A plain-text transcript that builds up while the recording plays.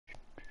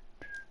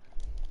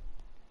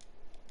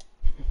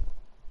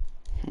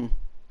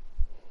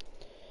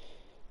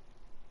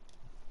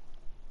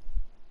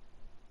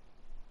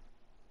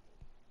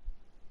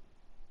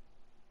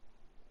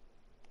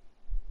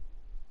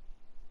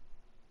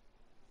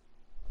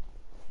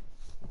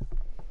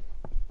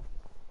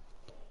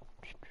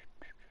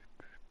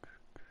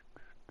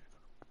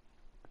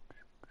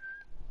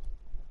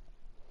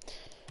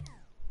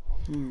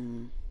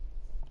Hmm.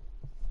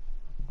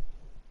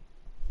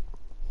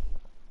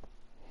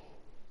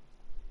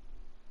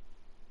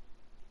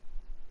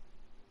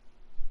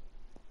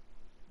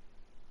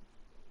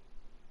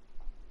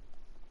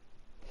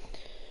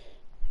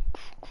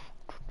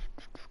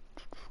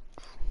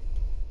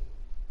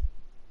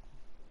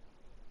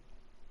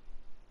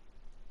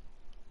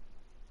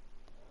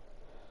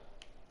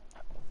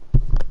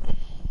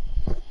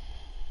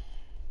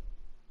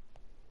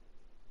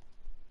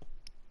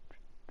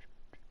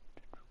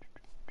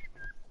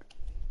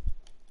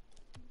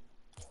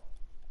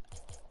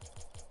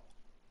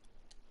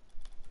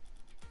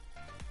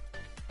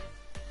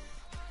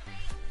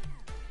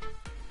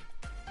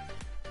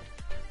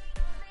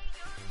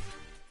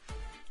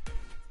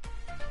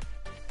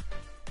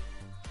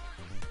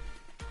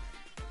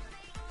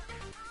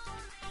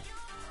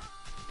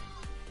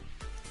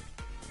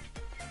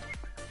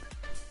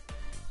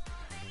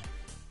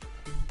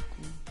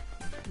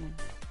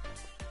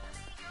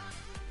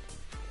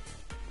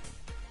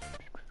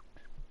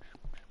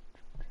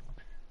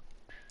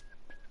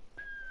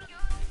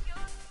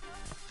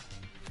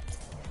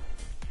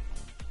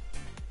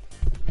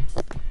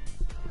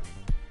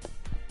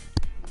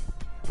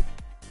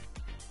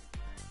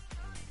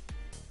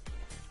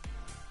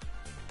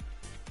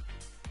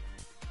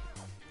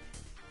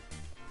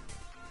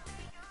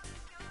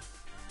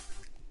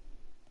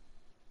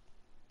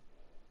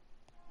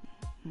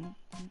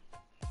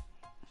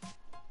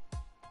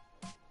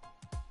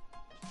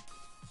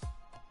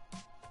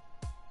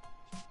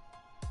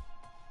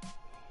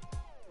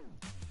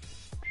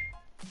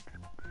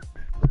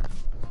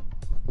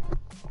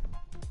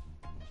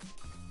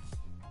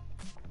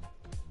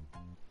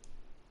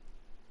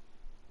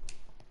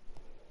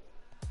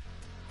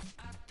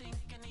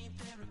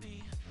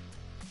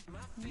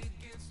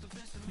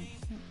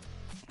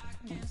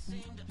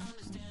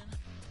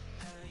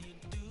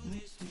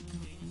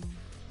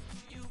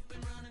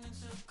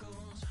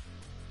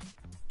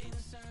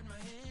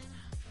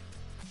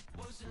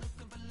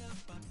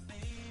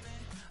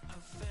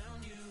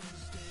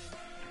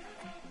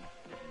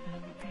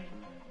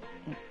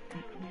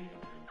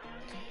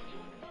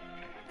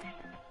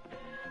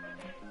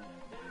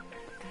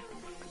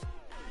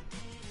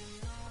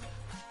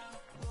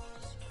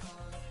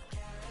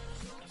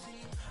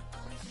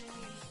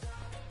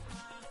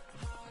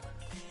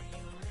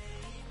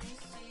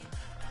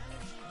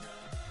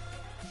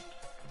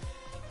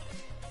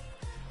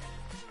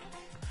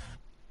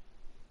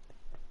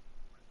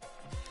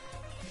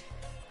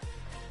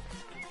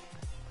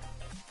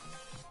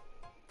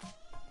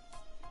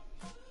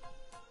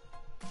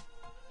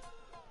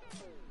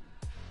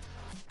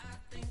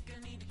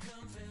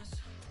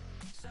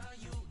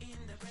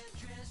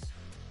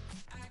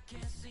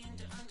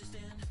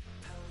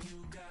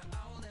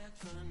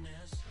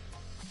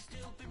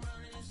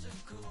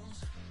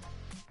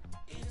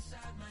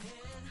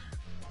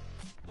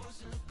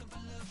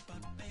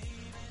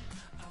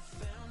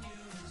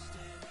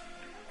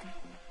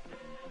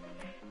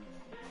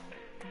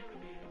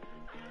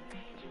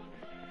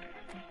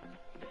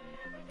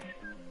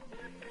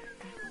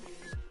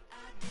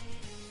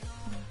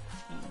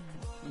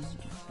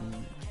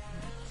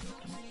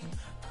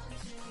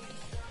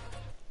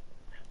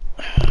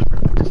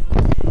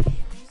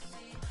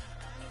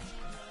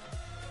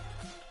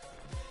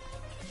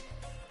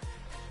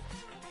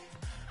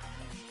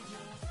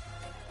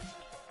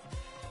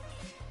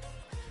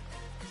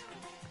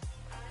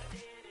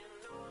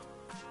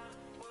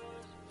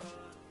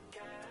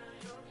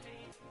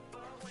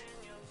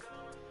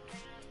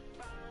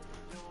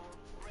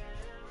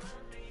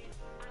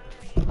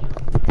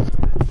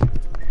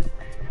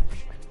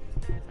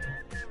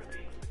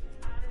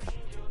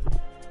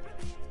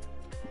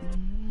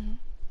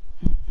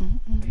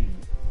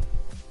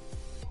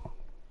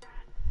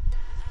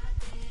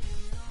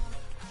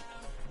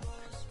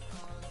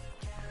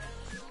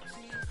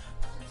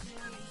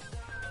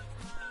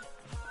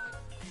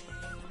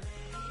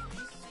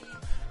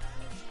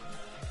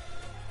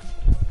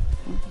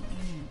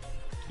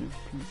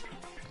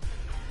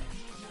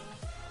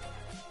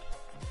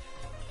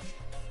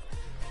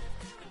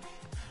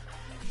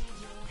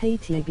 Hey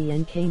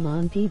TBNK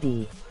Mon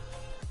PD.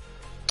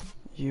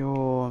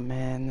 Yo,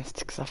 man,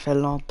 c'est que ça fait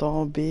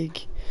longtemps,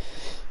 Big.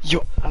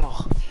 Yo,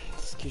 alors,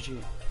 ce que j'ai...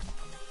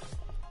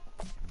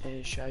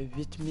 je suis à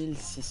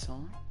 8600.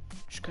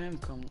 Je suis quand même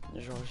comme...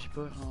 Genre, j'ai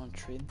pas vraiment de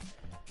trade.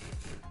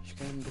 J'ai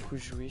quand même beaucoup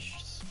joué. Je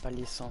suis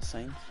palier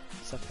 105.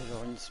 Ça fait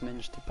genre une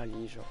semaine, j'étais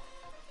palier genre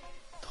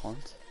 30.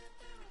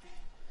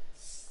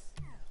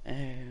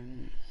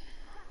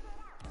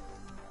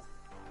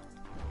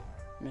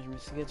 Mais je me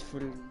suis get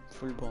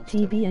full bon stuff.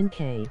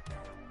 TBNK.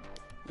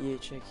 Yeah,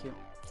 check yo.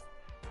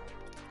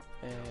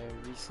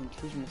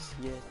 Recently, je me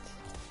suis get...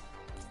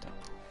 Attends.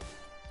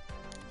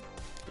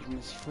 Je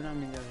me suis full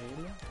amélioré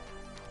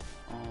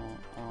là.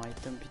 En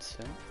item pis tout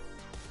ça.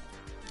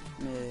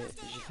 Mais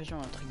j'ai fait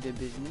genre un truc de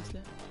business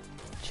là.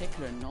 Check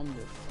le nombre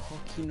de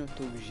fucking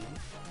autos que j'ai.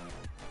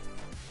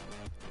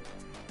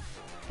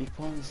 Puis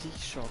pensez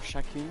que genre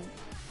chacune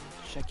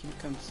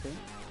comme ça.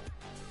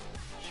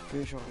 Je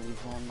peux genre les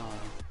vendre en...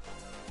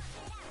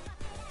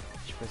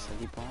 Je sais pas, ça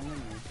dépend, là,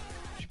 mais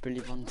je peux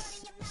les vendre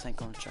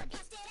 50 chaque.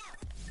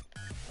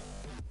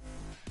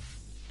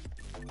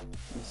 Mais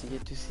c'est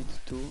tout, c'est du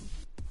tout.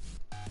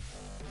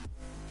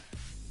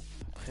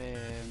 Après,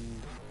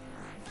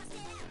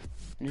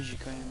 là j'ai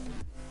quand même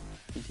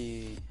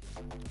des...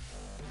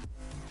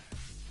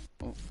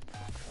 Oh,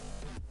 fuck.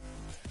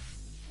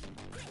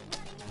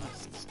 Ah,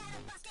 c'est ça.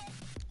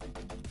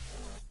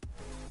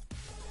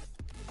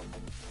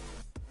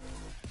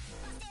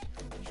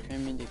 J'ai quand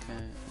même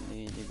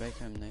mis des bails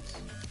quand même nice.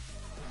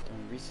 Donc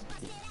oui,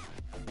 c'était...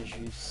 J'ai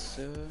eu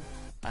ça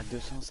à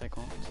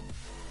 250.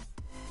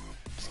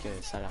 Parce que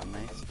ça a l'air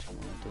nice sur mon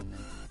auto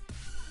même.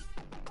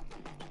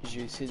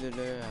 J'ai eu ces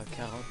deux-là à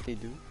 40 les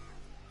deux.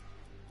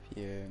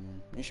 Puis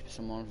là je peux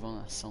seulement le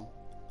vendre à 100.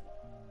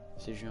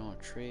 C'est juste en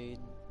trade.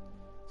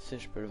 Ça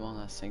je peux le vendre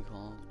à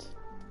 50.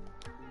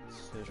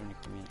 Ça j'en ai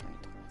combien? J'en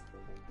ai 3.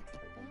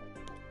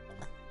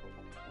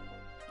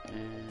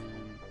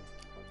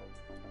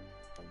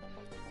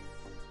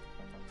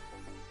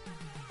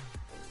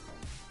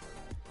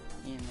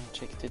 Et non,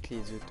 check toutes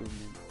les autos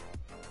même.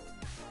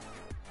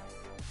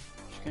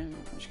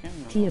 J'ai quand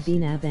même Tia avancé.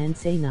 Bina Van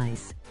say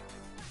nice.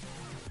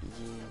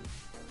 Yeah.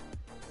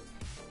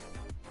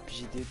 Puis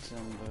j'ai des autos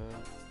en bas.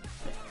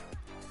 Ouais.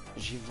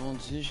 J'ai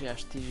vendu, j'ai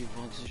acheté, j'ai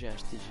vendu, j'ai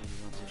acheté,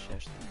 j'ai vendu, j'ai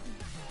acheté.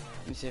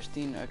 Je me suis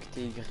acheté une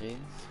octée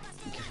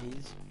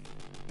grise,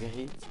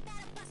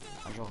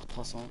 à genre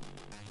 300.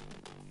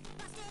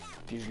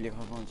 Puis je l'ai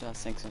revendu à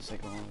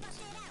 550.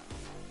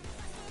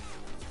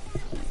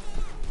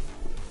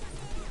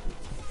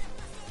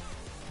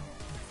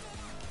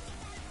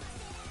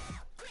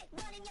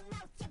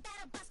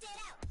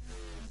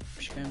 Puis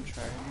j'ai quand même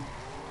try.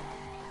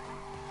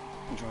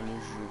 Genre le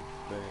jeu.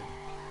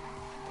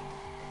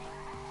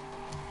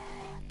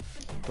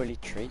 Pas les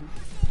trades.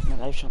 Mais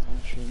là je suis en train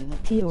de trader.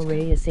 Tia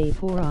Ray is a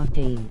 4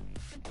 octane.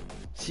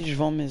 Si je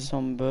vends mes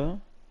zombies,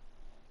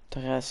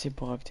 t'aurais assez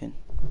pour Octane.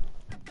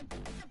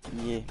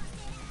 Yeah.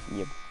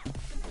 Yep.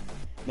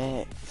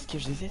 Mais ce que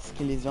je disais, c'est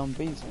que les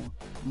zombies, ils ont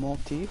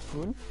monté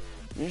full.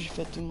 Là, j'ai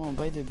fait tout mon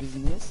bail de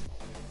business.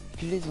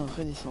 Puis là, ils ont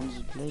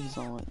redescendu. Puis là, ils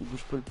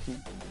bougent pas le prix.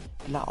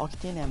 Puis la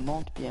Octane, elle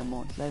monte, puis elle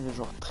monte. Là, elle est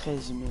genre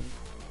 13 000.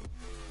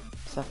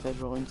 Ça fait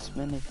genre une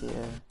semaine, elle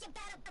était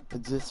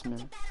 10 000.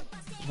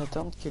 Je vais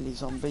attendre que les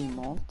zombies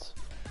montent.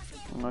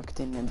 Mon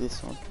Octane, elle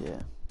descend, puis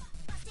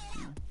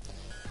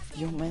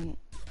Yo, man.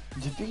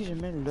 Depuis que j'ai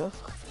mis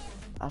l'offre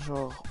à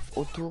genre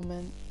auto,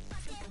 man.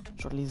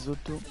 Genre les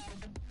autos.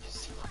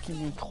 C'est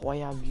fucking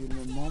incroyable, yo.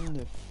 Le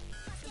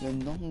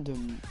nombre de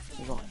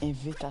genre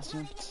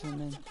invitations toute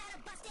semaine.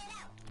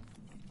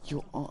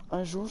 Yo, en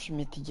un jour, je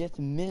m'étais get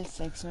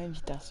 1500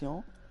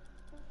 invitations.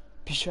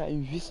 Puis je suis à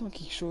 800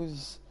 quelque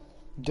chose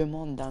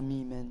demande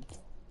d'amis, man.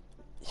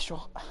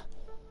 Genre,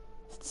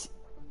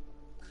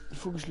 il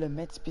faut que je le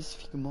mette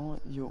spécifiquement.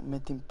 Yo,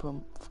 mettez pas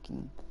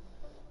fucking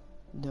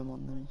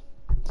demande d'amis.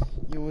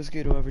 Yo, what's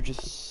good, whoever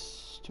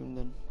just tuned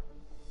in.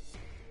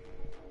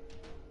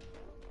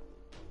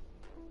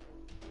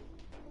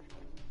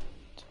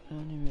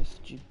 Animus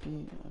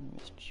GP,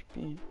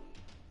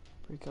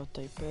 Breakout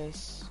Type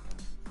S,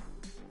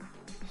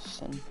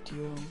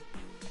 Sentio,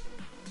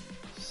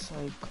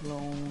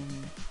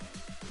 Cyclone,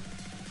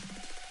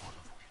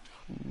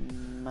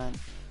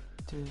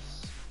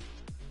 Mantis,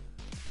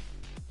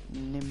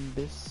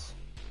 Nimbus,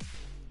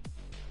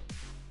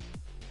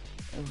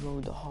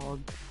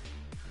 Roadhog,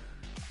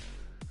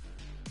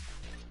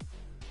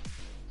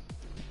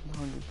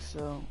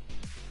 Honduxa.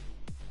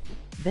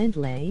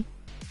 Bentley.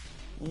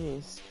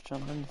 Yes, je suis en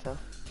train de faire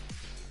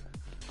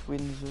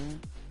Twinzer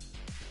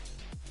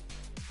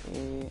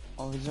et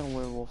on va dire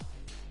Werewolf.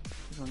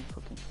 J'en ai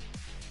fucking.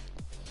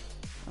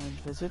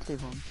 Je vais toutes les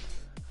vendre.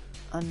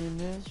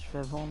 Animus, je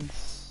vais vendre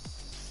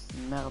cette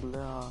merde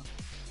là à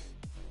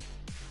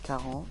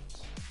 40.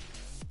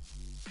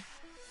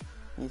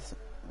 Et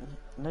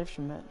là, je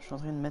suis en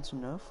train de mettre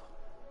une offre.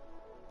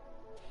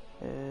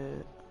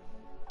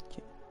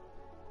 Okay.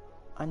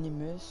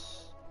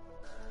 Animus.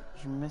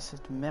 Je mets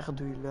cette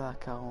merdouille là à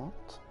 40.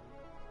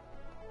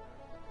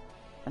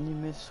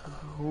 Animus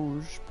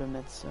rouge, je peux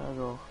mettre ça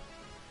genre.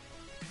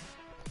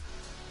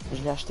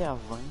 Je l'ai acheté à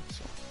 20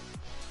 ça.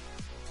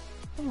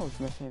 Oh,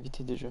 je me fais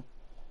inviter déjà.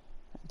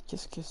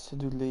 Qu'est-ce que ce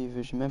dude là il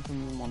veut? J'ai même pas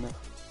mis mon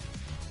offre.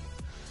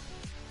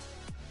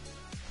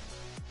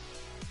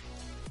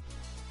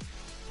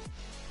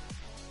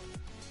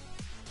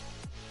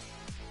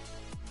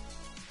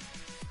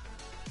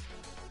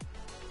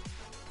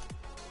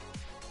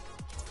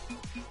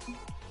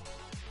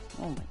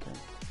 Oh my god.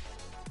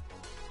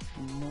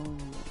 No,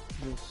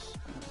 this.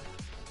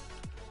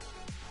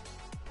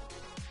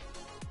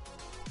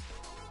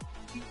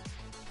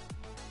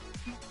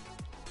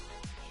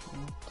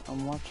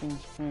 I'm watching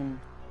stream.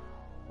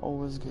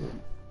 Always good.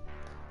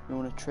 You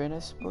wanna trade, I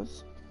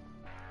suppose?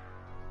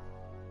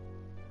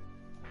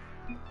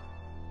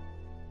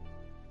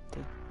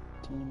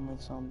 13 more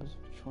zombies.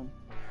 Which one?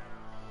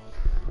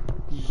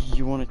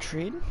 You wanna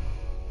trade?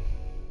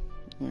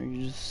 Or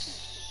you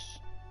just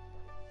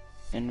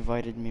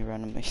invited me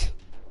randomly.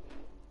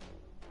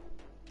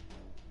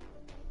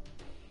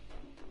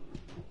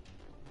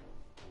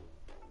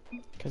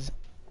 Cause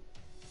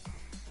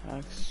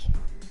Alex.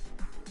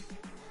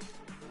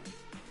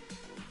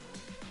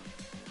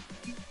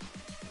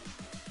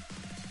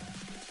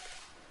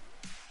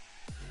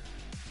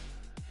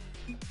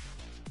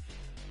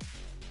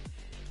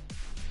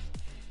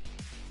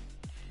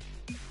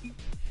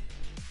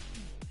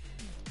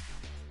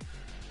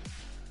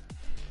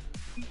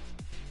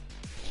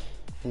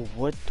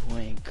 What do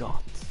I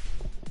got?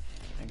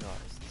 I got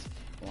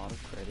a lot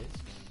of credits.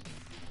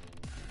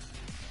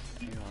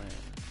 I got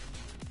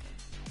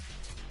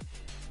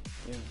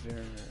very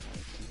rare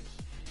items.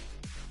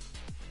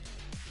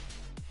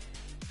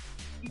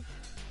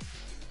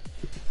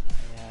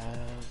 I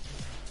have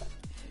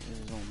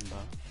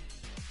Zomba.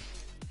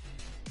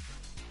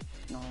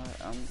 No,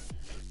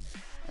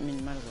 I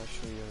mean, might as well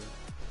show you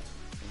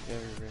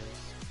very rare.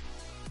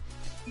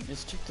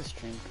 Just check the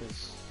stream,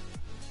 cause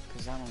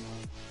I don't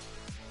know.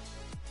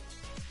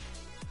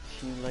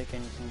 If you like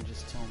anything,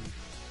 just tell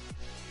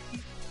me.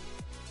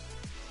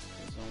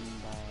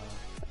 Zomba.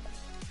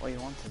 Oh, you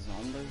want the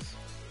Zombas?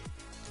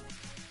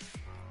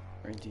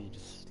 Or do you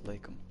just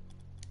like them?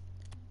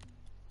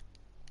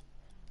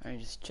 Alright,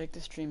 just check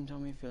the stream, tell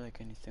me if you like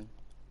anything.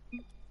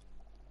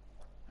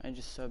 I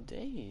just subbed.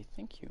 Hey,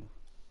 thank you.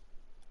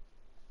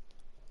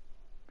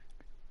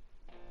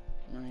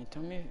 Alright,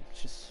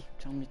 just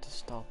tell me to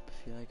stop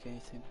if you like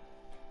anything.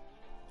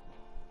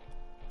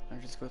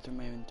 I'll just go through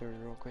my inventory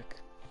real quick.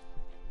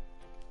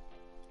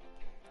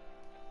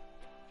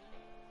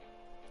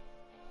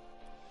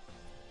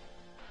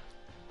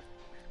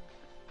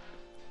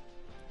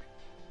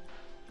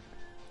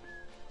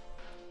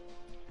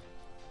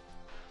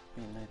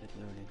 Let it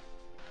loading.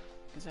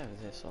 Because I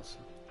have this also.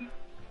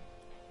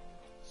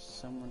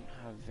 Someone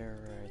have very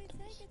rare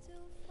items.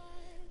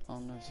 I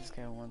don't know if this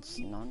guy wants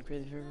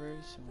non-creative very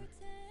rares or...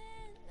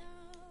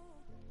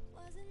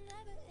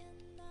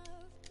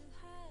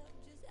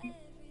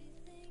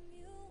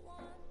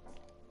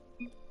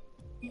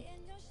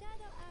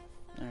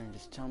 Alright,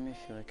 just tell me if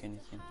you like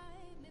anything.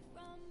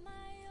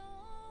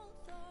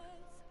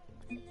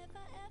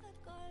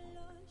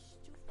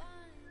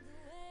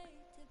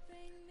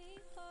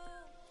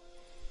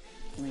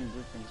 I mean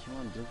blueprints, you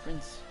want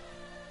blueprints?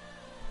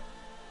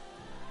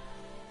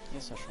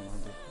 Yes, I should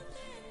want blueprints.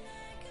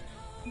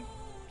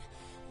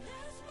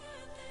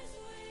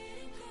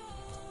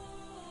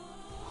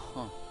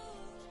 Huh.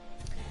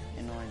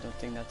 You know, I don't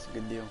think that's a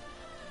good deal.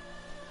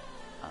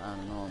 I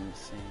don't know, I'm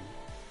just saying.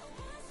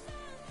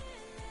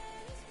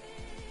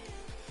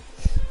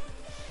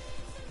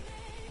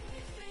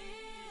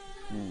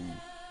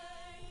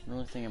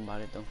 Another thing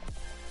about it though.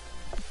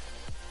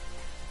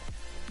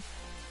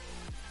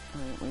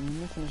 Alright, let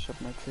me finish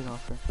up my trade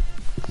offer.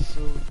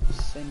 So,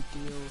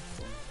 Sentio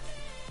for...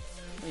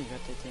 Oh, you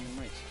got titanium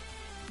rights.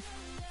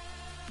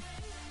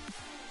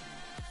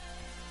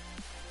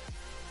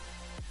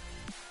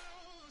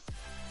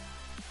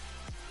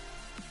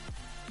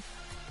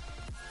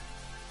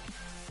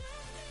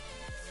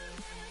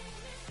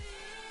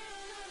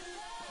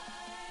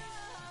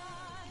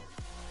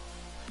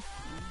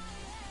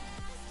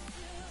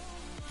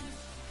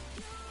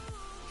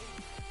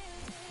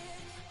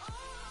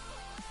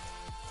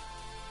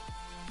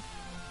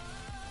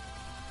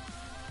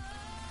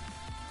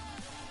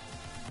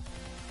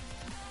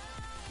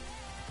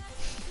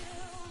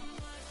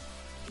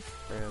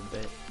 For a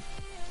bit.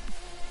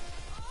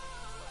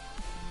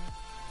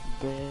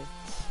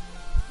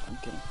 I'm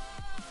kidding.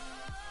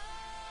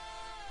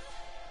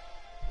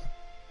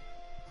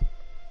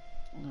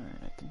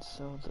 Alright, I can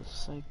sell the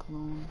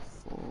Cyclone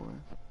for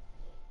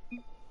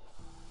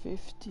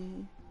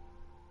 50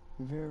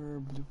 very rare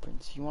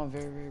blueprints. You want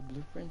very rare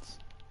blueprints?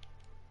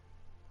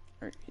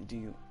 Or do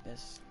you?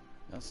 That's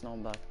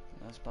not black.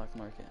 That's black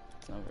market.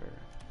 It's not very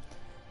rare.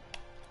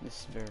 This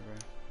is very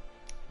rare.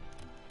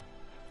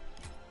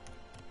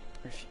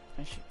 Or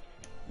actually,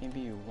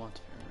 maybe you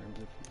want very rare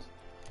blueprints.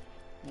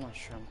 I'm not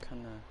sure. I'm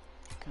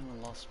kinda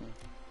lost me.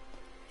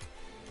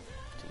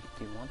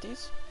 Do you want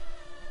these?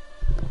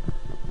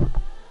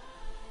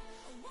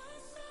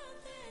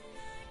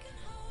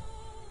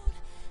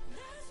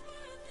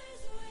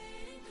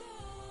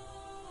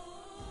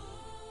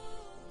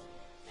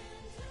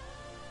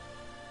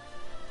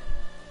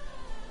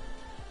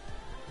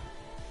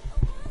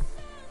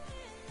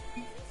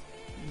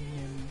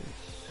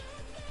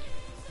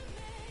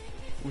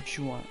 What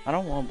you want? I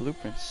don't want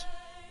blueprints.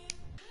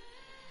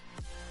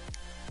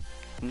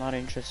 I'm not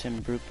interested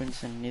in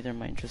blueprints, and neither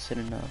am I interested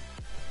in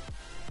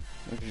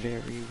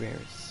very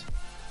rares.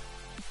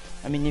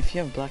 I mean, if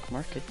you have black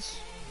markets,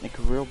 like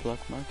real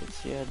black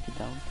markets, yeah, I'd be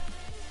down.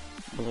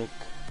 But look,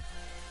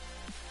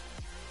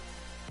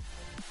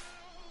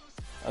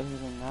 other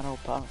than that, I'll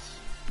pass.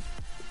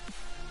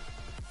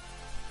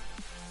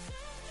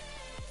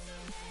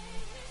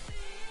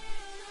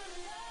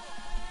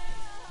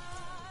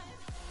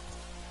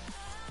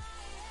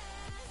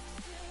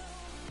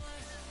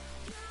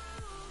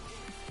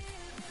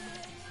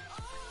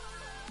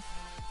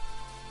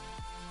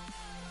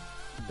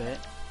 Bet.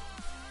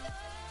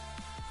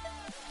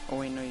 Oh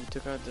wait, no, you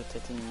took out the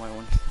titanium white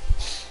one.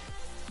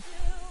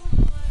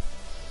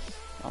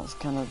 That was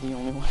kind of the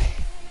only one.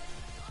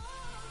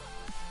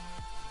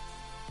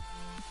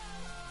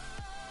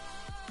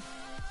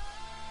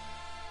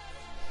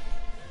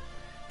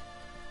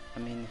 I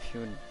mean, if you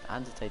would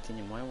add the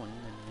titanium white one,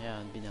 then yeah,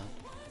 I'd be down.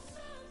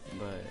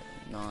 But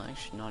no,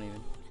 actually not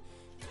even.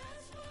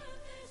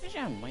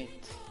 Actually, I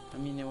might. I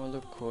mean, it will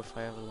look cool if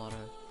I have a lot of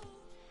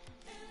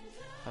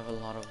I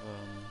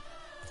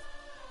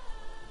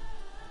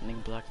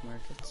think black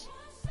markets.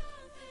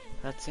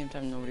 But at the same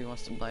time, nobody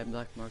wants to buy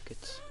black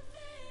markets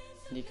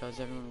because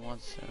everyone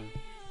wants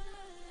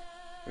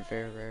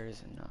rare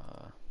rares and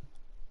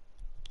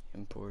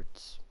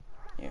imports.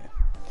 Yeah,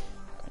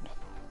 kinda.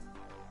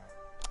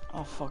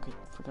 Oh fuck it!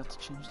 Forgot to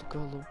change the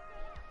color.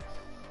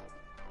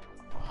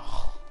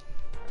 Oh.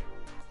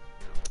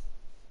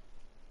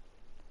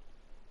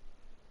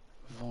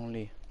 If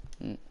only.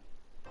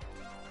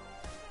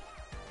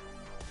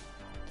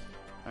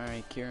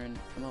 Alright, Kieran,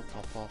 I'm gonna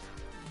pop off.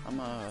 I'm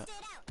gonna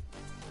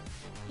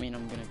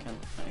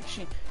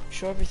actually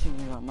show everything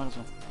you got, might as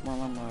well,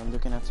 while I'm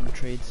looking at some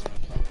trades.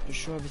 Just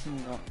show everything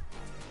you got.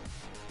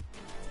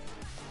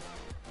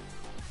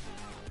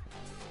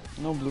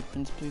 No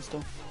blueprints, please,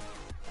 though.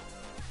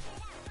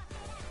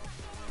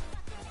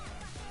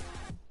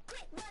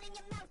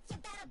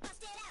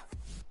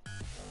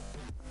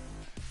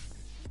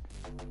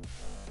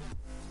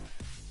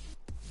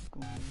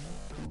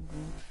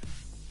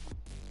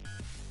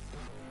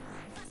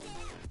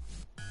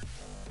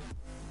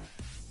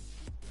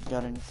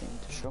 Got anything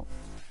to show?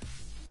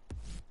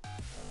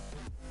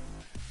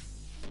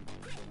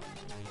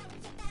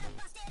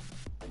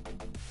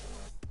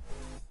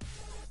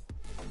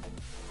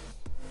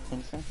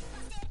 Anything?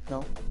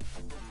 No?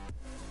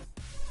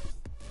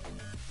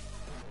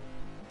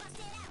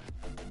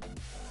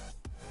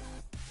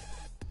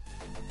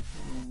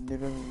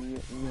 Literally, you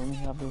only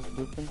have those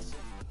blueprints?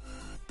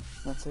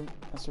 That's it?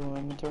 That's your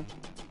inventory?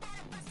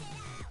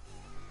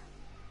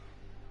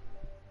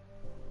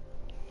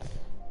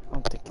 I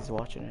don't think he's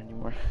watching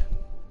anymore.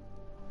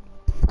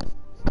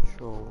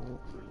 Show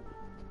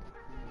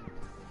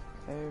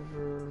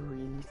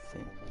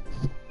everything.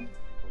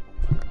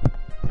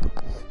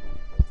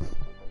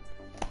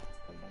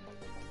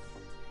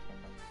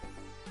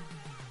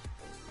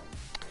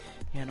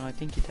 Yeah, no, I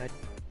think he died.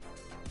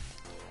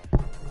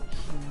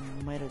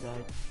 He might have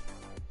died.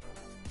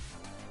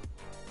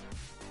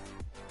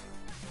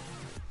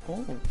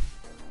 Oh,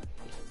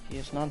 he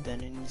is not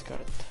dead, and he's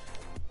got it.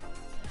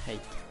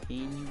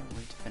 Titanium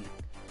white fennec.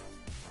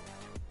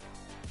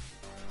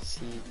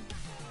 See,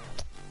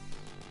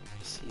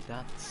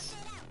 that's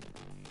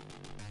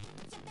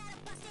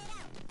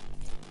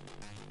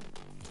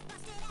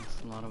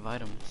a lot of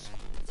items.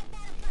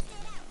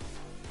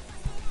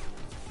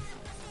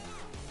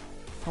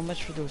 How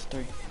much for those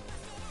three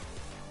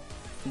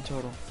in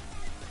total?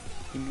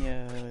 Give me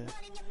a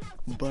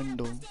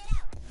bundle.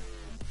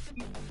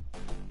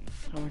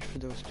 How much for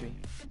those three?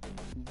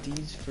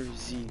 These for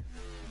Z.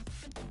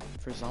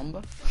 For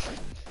Zomba?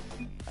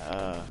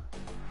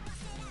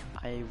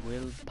 I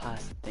will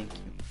pass, thank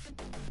you.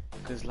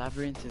 Because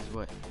Labyrinth is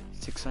what?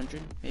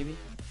 600 maybe?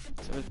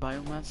 So with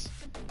biomass,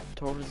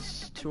 total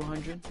is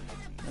 200.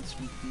 That's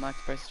max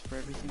prices for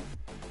everything.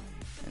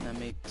 And that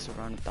makes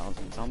around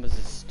 1,000. Zombas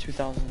is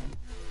 2,000.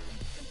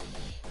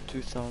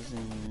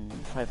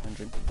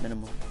 2,500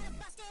 minimum.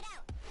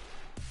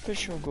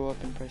 Fish will go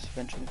up in price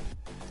eventually.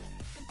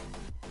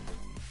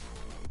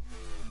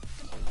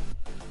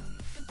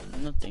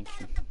 No, thank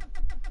you.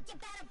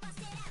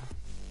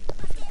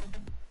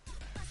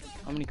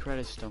 How many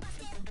credits though?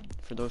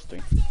 For those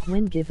three?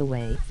 Win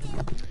giveaway.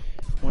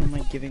 What am I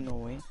giving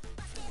away?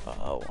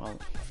 Oh, well,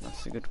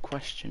 that's a good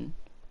question.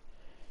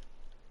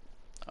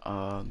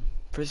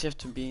 First you have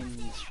to be in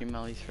the stream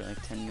at least for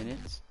like 10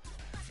 minutes.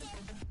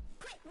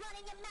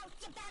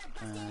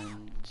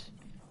 And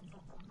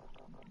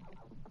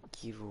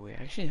giveaway.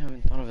 I actually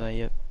haven't thought of that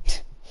yet.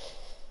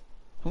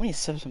 How many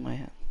subs am I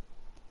at?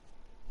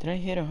 Did I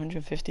hit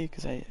 150?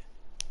 Because I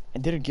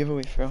did a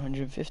giveaway for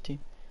 150.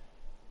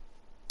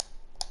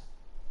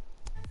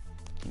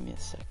 Give me a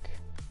sec.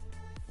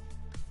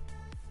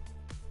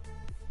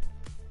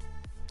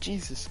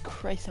 Jesus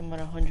Christ, I'm at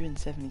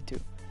 172.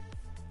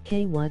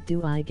 Okay, what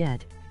do I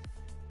get?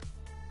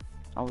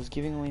 I was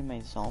giving away my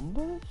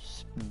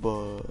Zombas,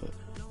 but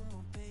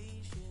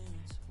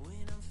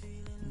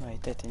my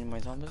titanium, my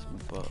Zombas,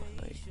 but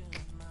like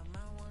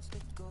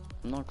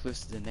I'm not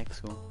close to the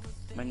next one.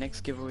 My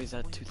next giveaway is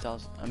at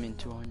 2,000. I mean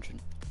 200.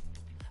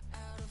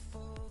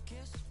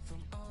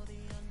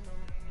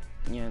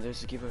 Yeah,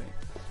 there's a giveaway.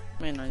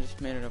 Man, I just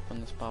made it up on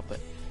the spot, but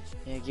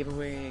yeah,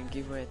 giveaway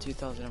at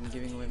 2,000. I'm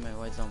giving away my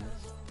white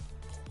Zombas.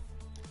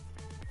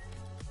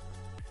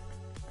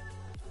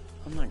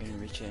 I'm not gonna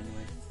reach it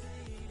anyway.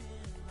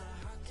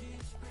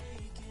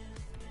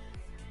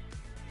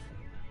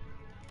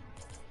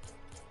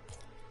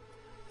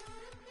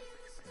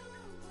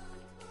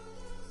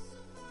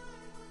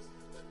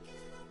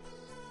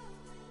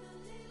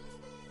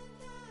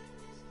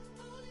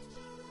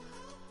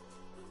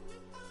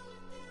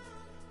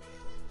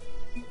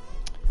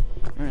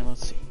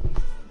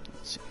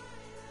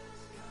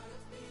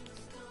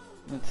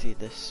 Let's see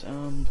this.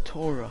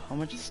 Torah. How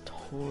much is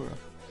Torah?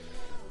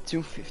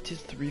 250,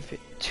 350,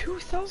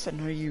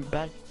 2,000. Are you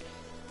bad?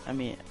 I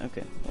mean,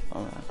 okay.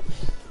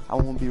 I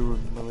won't be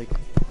rude, but like,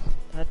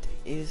 that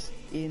is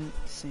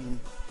insane.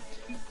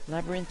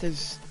 Labyrinth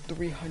is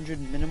 300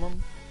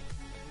 minimum.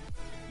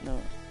 No.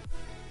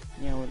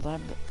 Yeah, with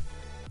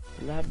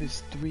lab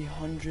is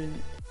 300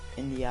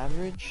 in the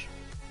average.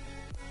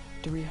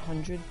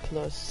 300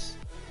 plus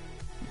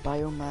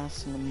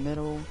biomass in the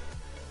middle.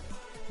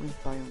 Where's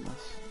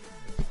biomass?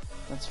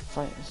 That's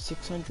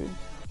 600.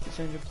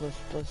 600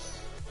 plus.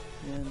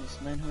 Yeah,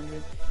 that's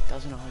 900.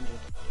 1,100.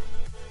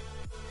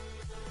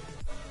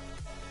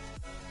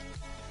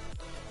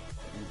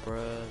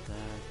 Bruh,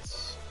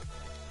 that's.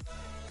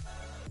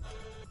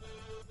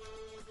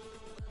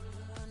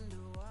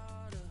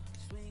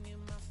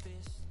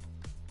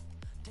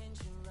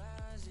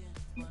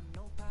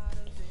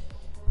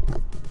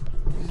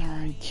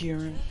 Alright,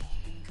 Kieran.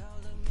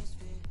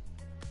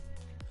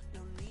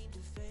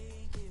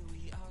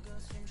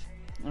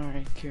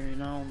 Alright,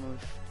 Kieran, I don't know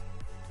if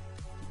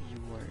you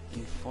were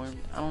informed.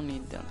 I don't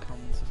need that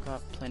comments, I've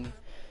got plenty.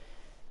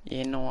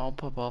 Yeah, no, I'll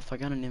pop off. I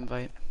got an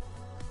invite.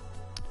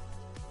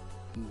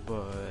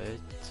 But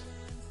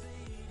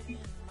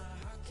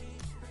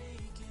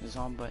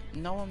Zomba.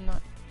 No, I'm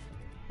not.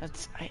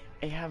 That's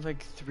I have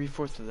like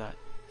 3/4 of that.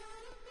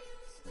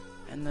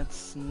 And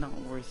that's not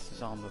worth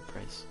Zomba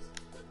price.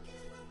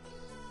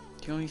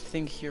 The only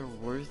thing here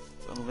worth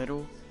a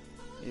little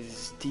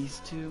is these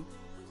two.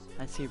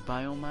 I'd say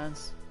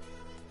biomass.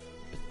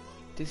 But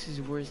this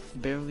is worth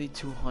barely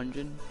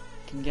 200.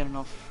 Can get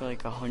enough for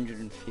like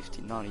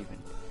 150, not even.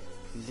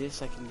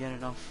 This I can get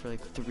enough for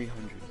like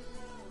 300.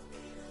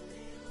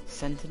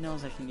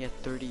 Sentinels I can get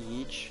 30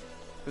 each.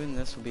 Even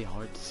this will be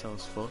hard to sell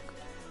as fuck.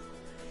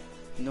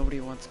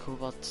 Nobody wants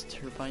Cobalt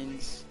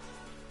Turbines.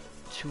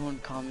 2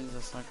 uncommons,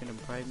 that's not gonna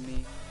bribe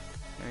me.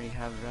 I already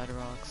have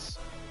Radrox.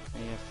 I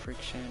already have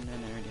Friction,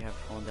 and I already have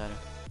Fall Data.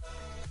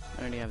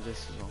 I already have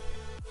this as well.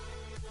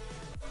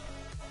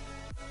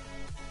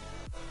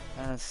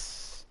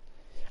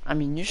 I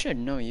mean, you should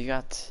know. You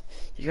got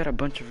a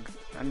bunch of.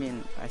 I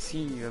mean, I see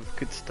you have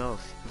good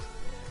stuff.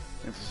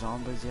 You have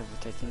Zombas. You have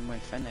the Titanium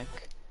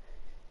Fennec.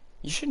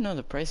 You should know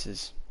the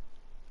prices.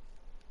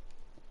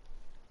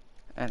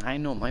 And I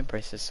know my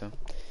prices, so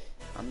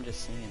I'm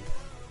just saying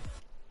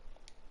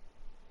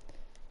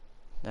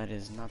that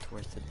is not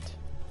worth it.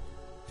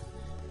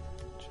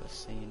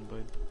 Just saying,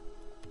 bud.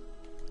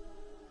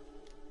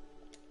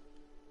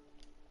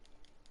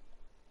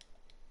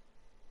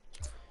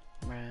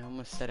 Right, I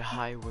almost said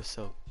hi, what's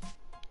up?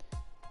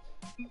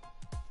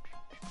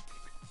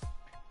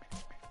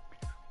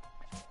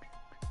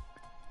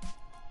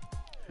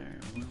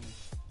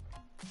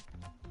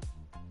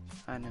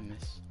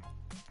 Animus.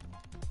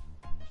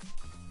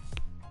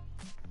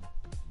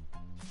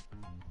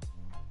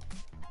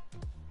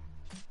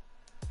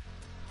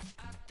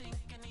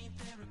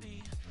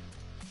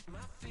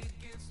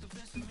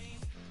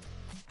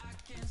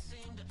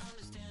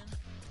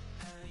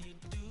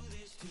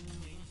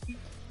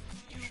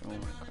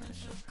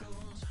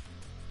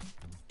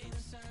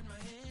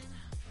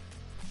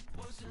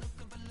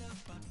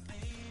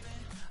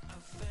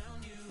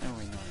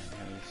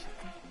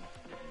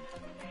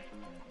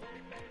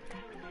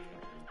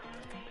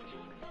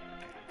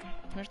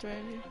 Where's the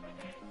ID?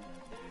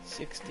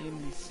 16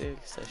 and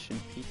 6, I should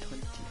be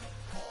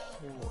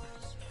 24.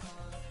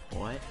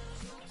 What?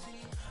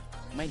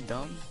 Am I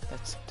dumb?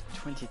 That's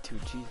 22,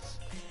 jeez.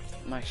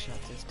 I'm actually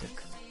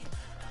autistic.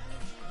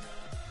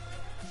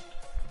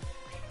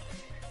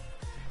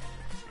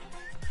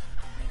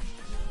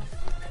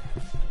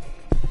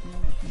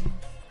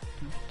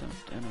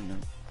 I don't know.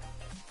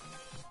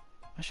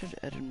 I should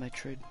edit my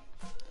trade.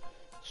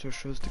 So it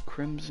shows the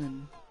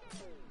crimson.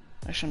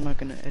 Actually, I'm not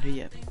gonna edit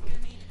yet.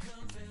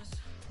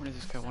 What does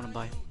this guy want to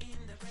buy?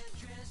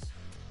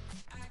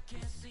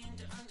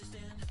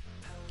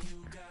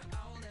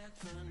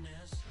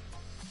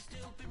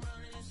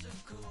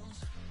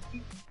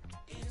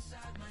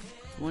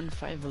 One,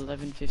 5,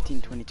 11,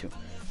 15, 22.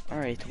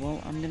 Alright,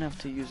 well, I'm gonna have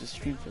to use a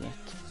stream for that.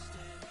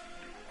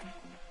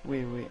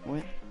 Wait,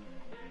 what?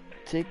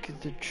 Take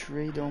the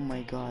trade, oh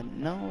my god.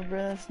 No,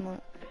 bro, that's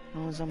not.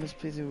 No, Zombies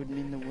please, it would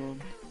mean the world.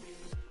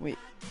 Wait.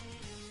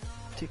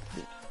 Take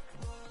the.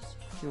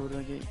 Yo, what do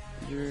I get?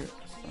 You're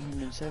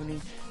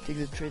 170. Take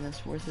the trade,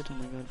 that's worth it. Oh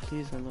my god,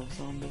 please, I love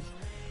Zombies.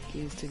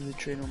 Please take the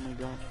trade, oh my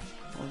god.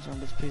 Oh,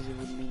 Zombies please, it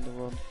would mean the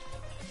world.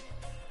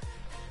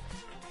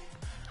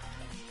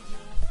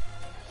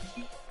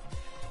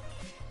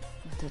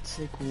 That's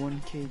like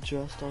 1k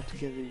just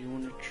altogether. You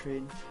wanna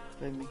trade?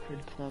 Let me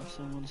credit club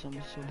someone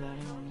Zombies so bad.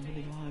 I want to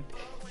really go hype.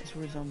 I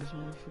swear Zombies,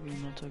 motherfucker,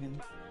 you're not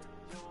talking.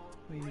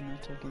 Wait, you're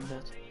not talking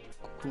that.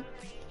 Cool.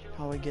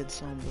 How I get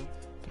Samba.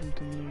 But in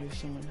community if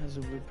someone has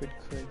a blueprint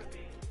Craig.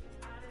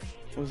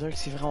 Ozark,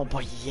 c'est vraiment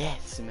pas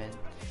yes, man.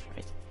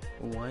 Right.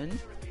 1.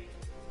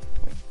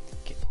 Wait.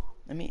 Okay.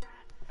 Let me.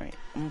 Alright.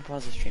 I'm gonna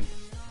pause the stream.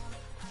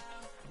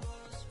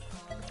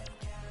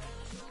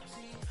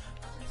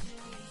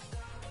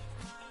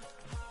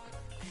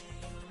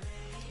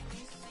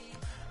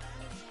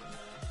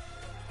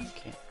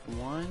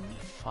 1,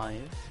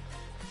 5.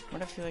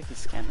 What I feel like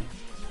he's scamming.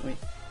 Wait.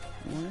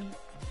 1,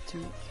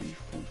 2, 3,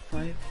 4,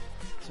 5.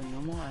 So no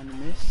more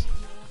animus.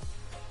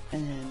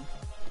 And then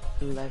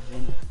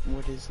 11.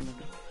 What is 11?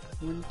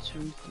 1, 2,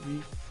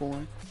 3,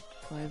 4,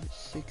 5,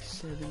 6,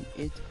 7,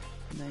 8,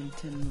 9,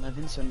 10,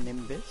 11. So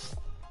Nimbus.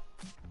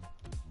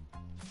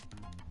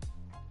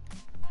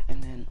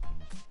 And then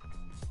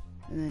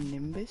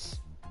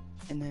Nimbus.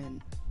 And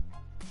then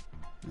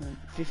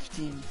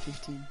 15.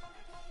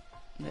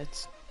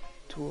 That's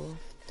 12,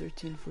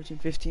 13, 14,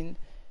 15.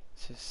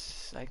 So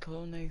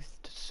Cyclone, I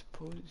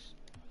suppose.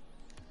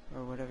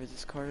 Or whatever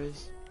this card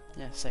is.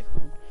 Yeah,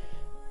 Cyclone.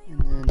 And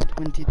then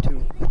 22,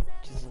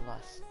 which is the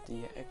last,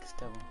 the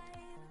X-Devil.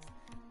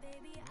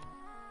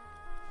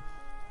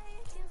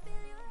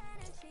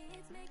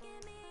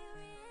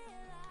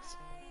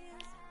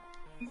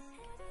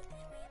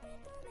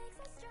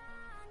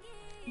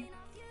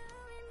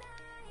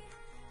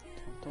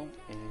 Total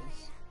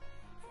is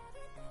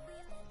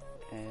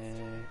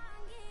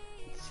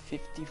it's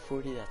 50,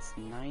 40, that's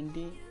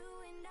 90.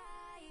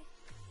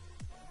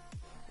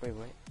 Wait.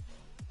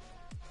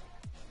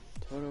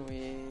 Total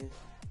is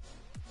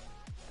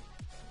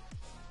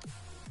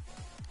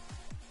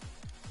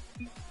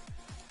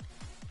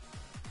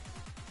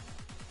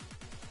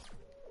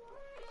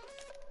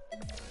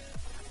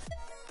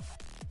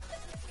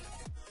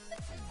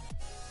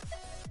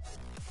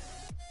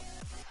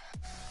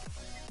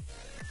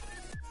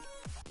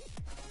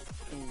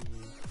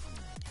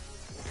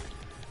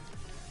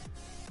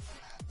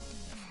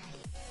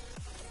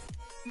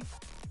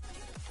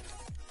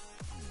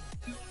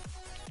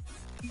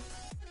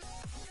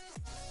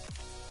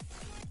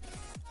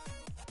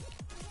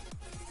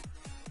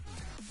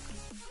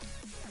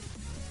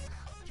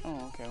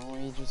oh, okay, well,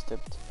 he just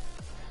dipped.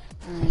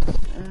 Alright,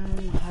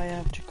 hi,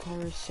 after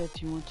car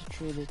set, you want to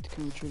trade it?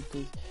 Can we trade,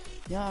 please?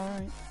 Yeah,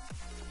 alright.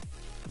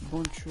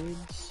 Bon trade,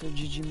 so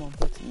GG, mon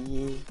pote,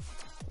 yeah.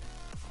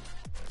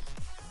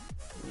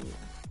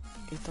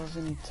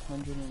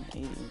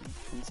 8,880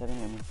 I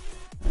mean.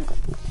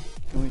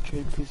 Can we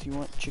trade, please? You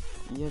want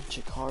you have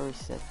Chikara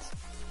sets?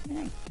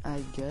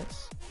 I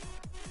guess.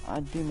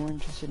 I'd be more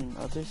interested in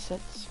other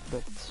sets,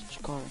 but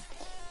Chikara.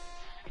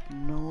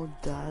 No,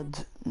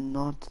 Dad,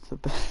 not the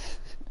best.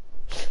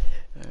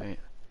 Alright.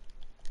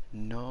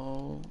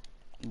 No,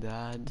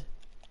 Dad,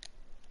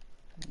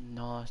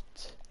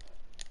 not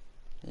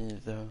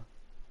the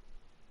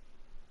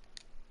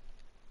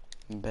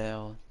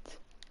belt.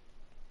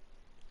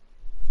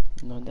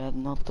 No, Dad,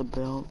 not the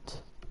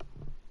belt.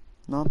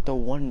 Not the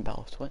one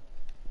belt. What?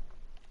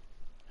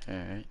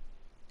 Alright.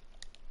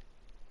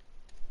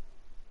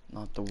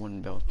 Not the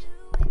one belt.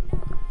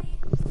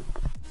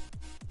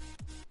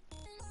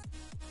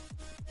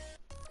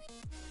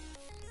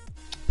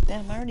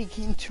 Damn, I already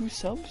gained 2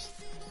 subs?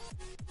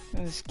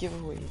 This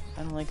giveaway.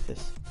 I don't like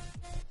this.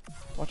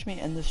 Watch me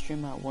end the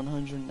stream at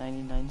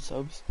 199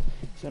 subs,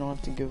 so I don't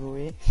have to give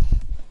away.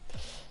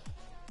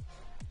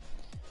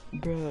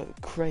 Bruh,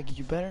 Craig,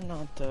 you better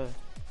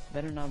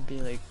not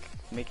be like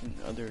making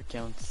other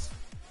accounts.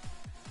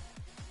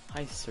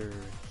 Hi, sir.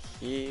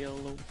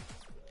 Hello.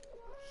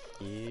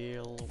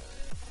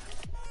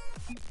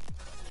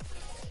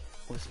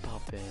 What's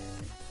poppin'?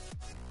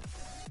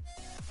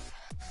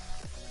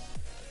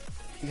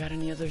 You got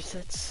any other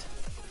sets?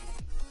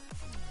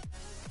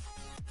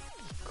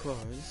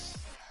 Because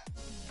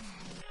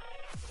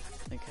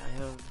like I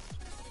have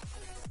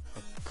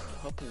a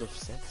couple of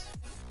sets.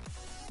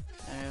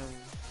 I have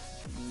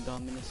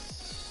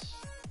Dominus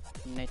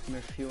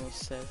Nightmare Fuel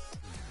set.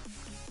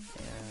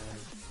 I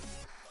have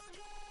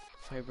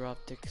Fiber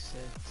Optic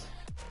set.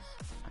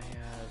 I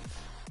have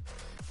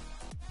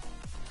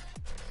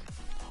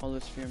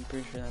Holosphere, I'm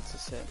pretty sure that's a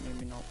set.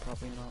 Maybe not,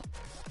 probably not.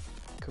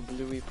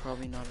 Kablooey,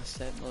 probably not a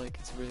set, but like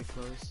it's really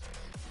close.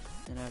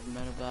 And I have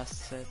Metablast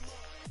set.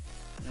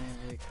 And I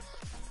have like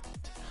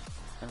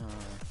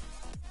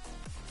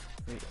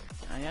wait,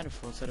 I had a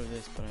full set of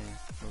this, but I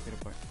broke it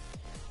apart.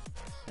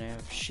 And I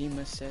have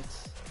Shima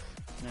sets,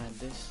 and I have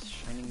this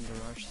Shining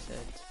Garage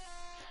set,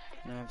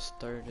 and I have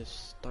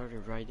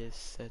Starteritis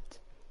set,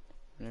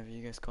 whatever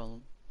you guys call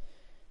them.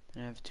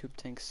 And I have Tube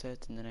Tank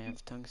set, and then I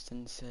have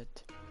Tungsten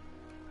set,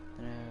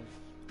 and I have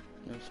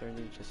no, sorry,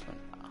 they just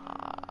went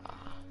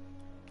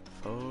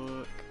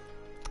fuck.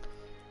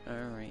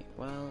 Alright,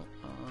 well,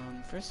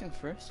 first thing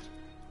first,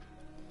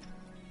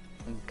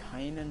 I'm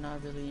kinda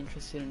not really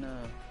interested in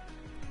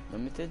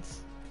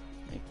limiteds.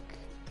 Like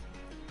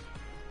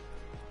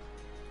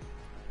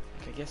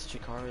I guess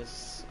Chikara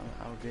is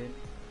all good.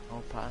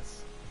 I'll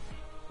pass.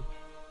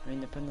 I mean,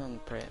 depends on the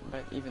price,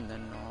 but even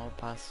then, no, I'll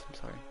pass. I'm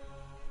sorry.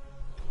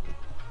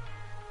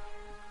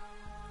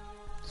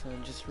 So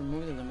just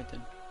remove the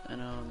limited,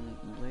 and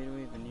Blade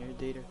Wave and Near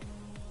Data.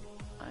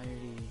 I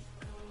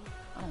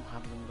don't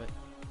have them, but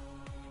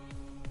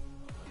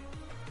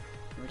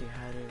I already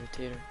had a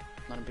Rotator.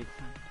 Not a big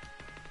fan.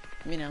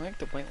 I mean, I like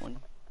the white one.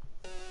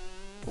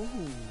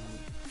 Ooh,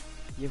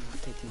 you're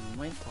rotating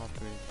my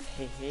topper.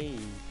 Hey.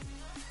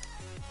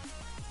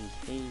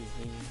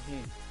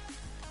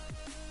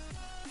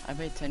 I I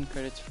paid 10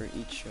 credits for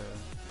each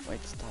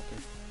white stopper.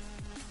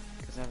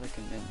 Because I have like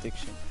an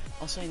addiction.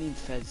 Also I need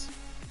fez.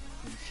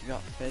 If you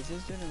got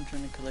fezzes, dude, I'm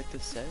trying to collect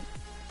this set.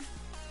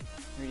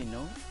 You already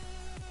know?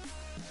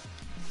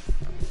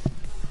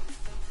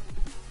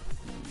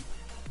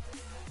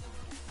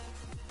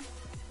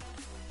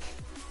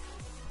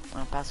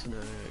 I'll pass with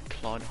the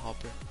Cloud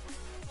Hopper.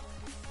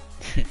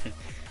 Alright,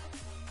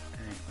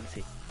 let's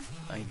see.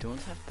 I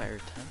don't have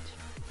Pirate Hat.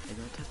 I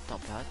don't have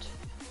Top Hat.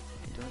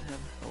 I don't have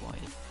Hawaii.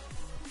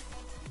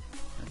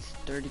 That's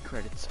 30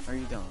 credits. Are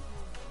you down?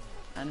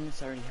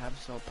 Animus I already have,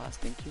 so I'll pass,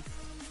 thank you.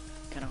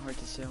 Kinda hard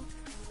to sell.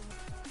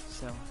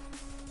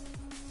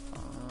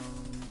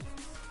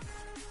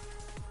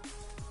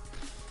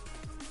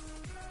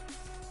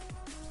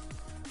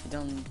 You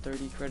down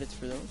 30 credits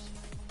for those?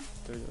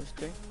 For those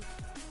three?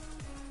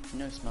 I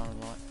know it's not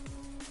a lot,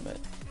 but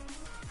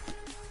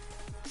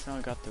now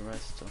I got the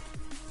rest, so.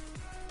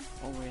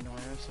 Oh wait, no,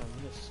 I also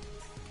have this.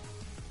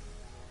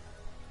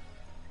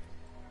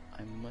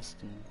 I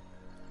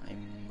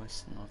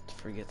must not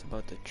forget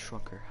about the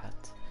trucker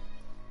hat.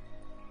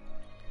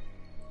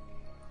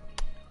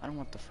 I don't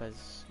want the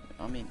fez.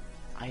 I mean,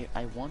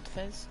 I want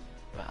fez,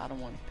 but I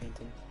don't want it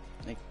painted.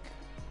 Like,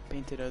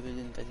 painted other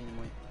than titanium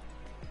white.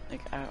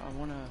 Like, I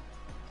wanna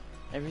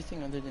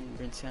everything other than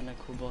Brinciana,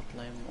 Cobalt,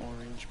 Lime,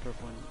 Orange,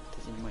 Purple, and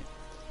titanium white.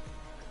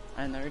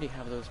 And I already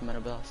have those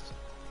Meta Blasts.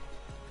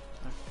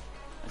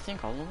 I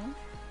think all of them?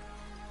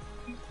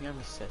 We have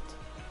a set.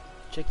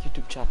 Check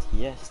YouTube chat.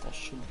 Yes, that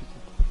should be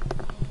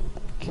good.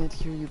 Can't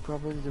hear you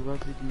properly. The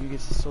Rocket League music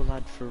is so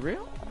loud. For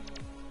real?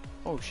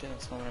 Oh shit,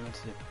 that's not what I meant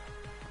to do.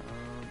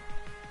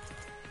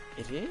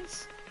 It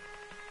is?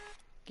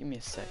 Give me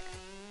a sec.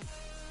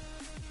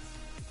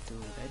 Dude,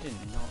 I did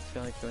not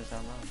feel like it was that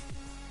loud.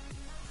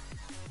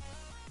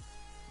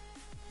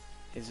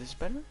 Is this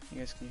better? You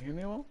guys can hear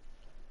me well?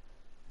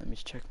 Let me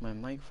check my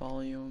mic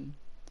volume.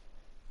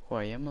 Oh,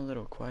 I am a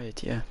little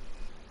quiet, yeah.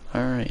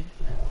 Alright,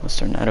 let's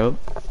turn that up.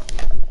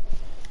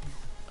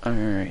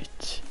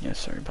 Alright, yeah,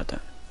 sorry about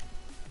that.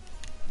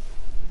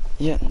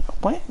 Yeah,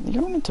 what? You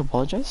don't mean to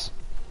apologize?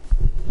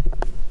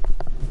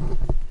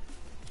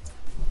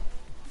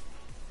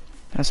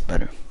 That's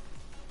better.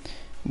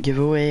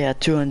 Giveaway at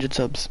 200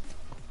 subs.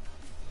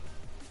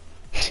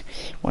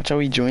 Watch how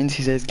he joins,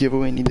 he says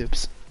giveaway any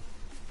dips.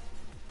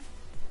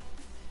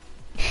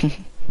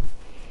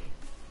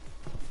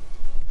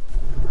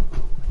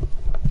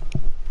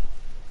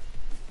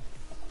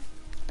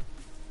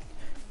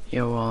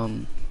 Yo,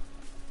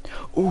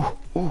 ooh,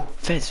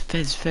 Fez.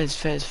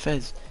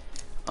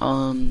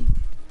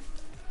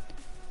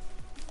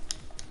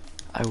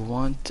 I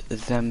want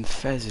them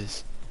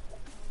Fezes.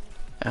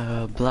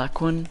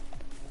 Black one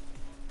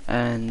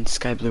and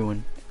sky blue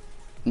one.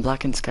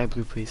 Black and sky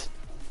blue, please.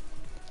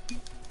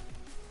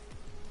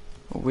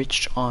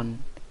 Which on?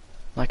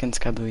 Black and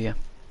sky blue, yeah.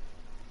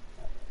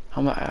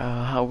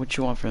 How what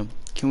you want for them?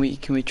 Can we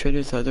trade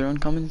with other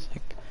uncommons?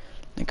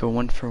 Like a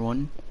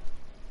 1-for-1?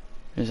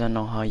 Does that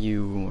know how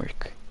you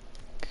work?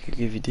 Could I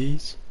give you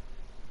these?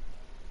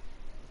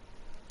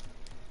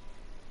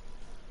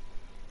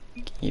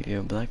 Give you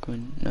a black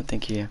one? No,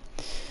 thank you. Yeah.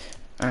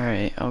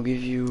 Alright, I'll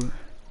give you.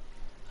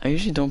 I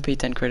usually don't pay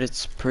 10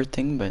 credits per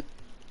thing, but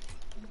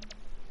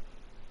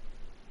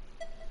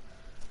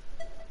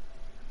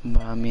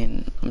I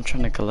mean, I'm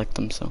trying to collect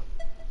them, so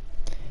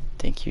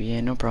thank you.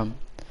 Yeah, no problem.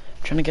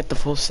 I'm trying to get the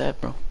full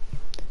set, bro.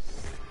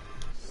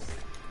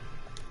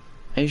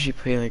 I usually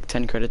pay like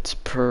 10 credits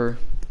per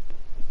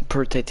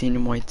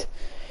titanium white.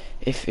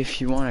 If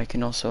you want, I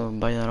can also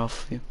buy that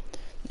off of you.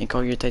 Like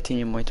all your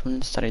titanium white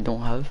ones that I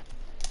don't have.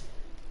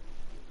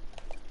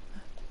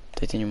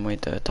 Titanium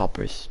white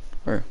toppers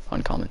or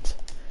uncommons.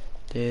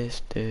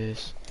 This.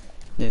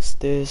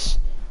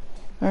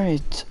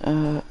 Alright,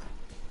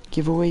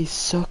 giveaway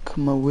suck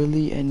my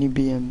willy any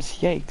BMs.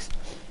 Yikes.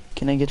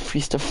 Can I get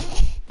free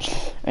stuff?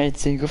 Alright,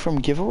 so you go from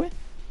giveaway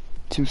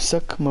to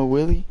suck my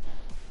willy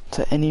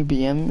to any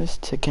BMs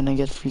to can I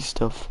get free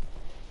stuff.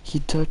 He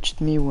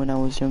touched me when I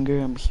was younger,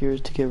 I'm here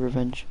to get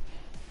revenge.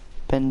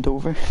 Bend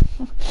over.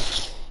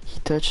 He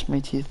touched my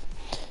teeth.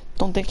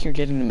 Don't think you're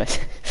getting the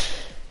message.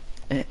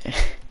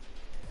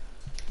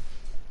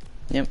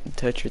 Yep,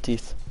 touch your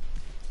teeth.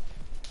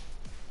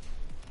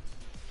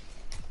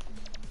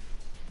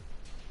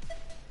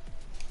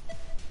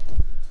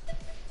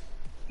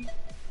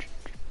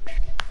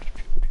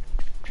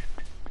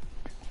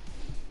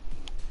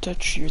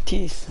 Touch your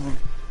teeth. Oh,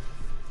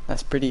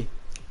 that's pretty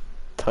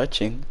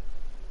touching.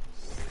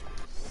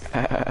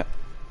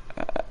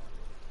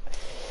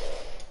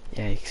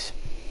 Yikes.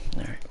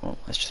 Alright, well,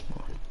 let's just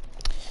move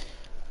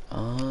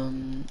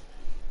on.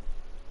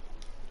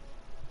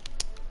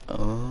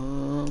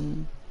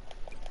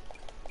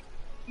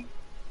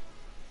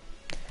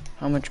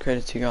 How much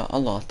credits you got? A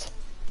lot.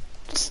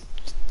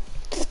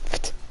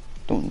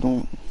 Don't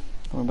worry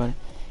about it.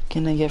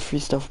 Can I get free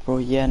stuff, bro?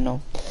 Yeah,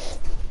 no.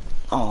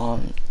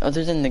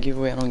 Other than the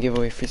giveaway, I don't give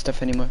away free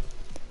stuff anymore.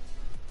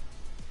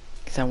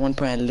 Cause at one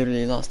point I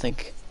literally lost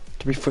like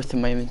 3/4 of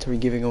my inventory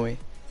giving away.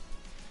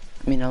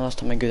 I mean, I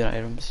lost all my good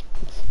items.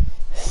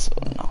 So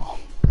no,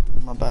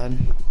 my bad.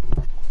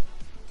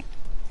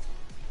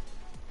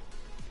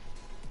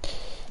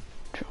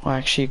 Well,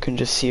 actually, you can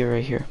just see it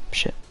right here.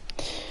 Shit.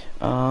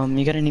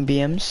 You got any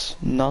BMs?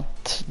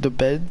 Not the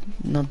bed,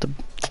 not the.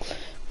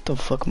 What the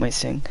fuck am I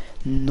saying?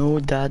 No,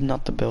 dad,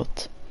 not the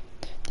belt.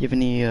 Do you have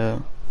any?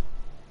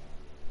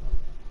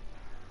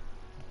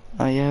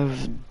 I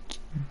have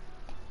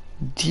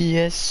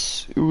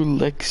DS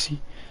Ulexi.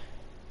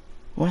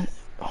 What?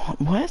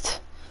 What?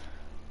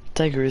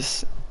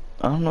 Tigers.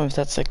 I don't know if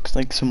that's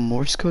like some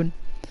Morse code.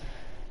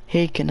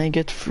 Hey, can I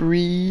get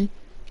free?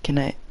 Can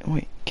I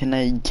wait? Can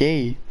I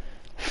get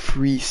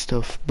free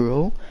stuff,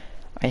 bro?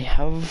 I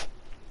have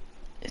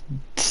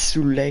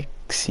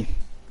Sulexi.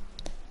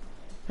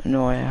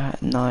 No, I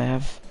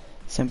have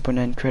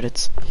 7.9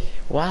 credits.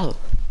 Wow.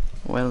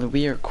 Well,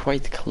 we are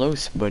quite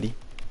close, buddy.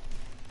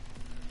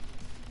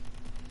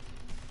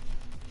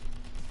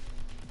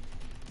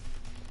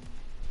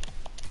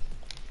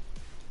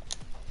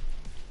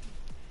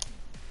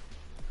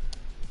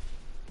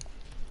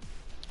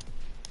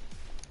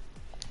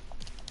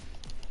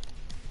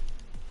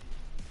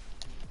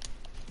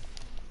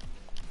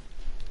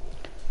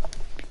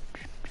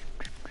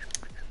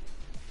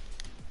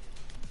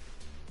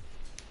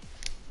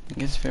 I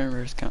guess very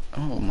rares count.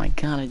 Oh my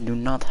god, I do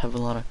not have a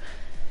lot of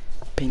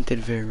painted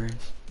very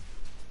rares.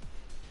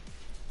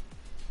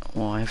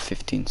 Well, I have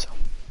 15, so.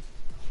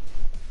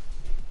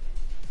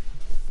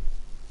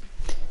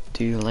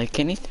 Do you like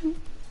anything?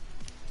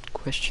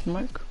 Question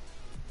mark?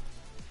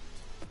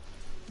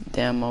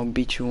 Damn, I'll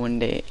beat you one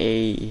day.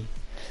 Ayy.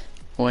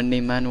 One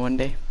day, man, one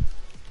day.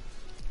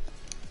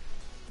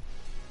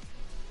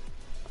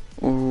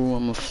 Ooh,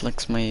 I'm gonna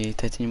flex my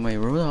titanium white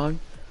Roadhog.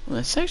 Well,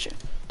 it's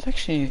actually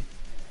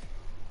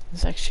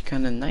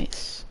kind of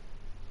nice.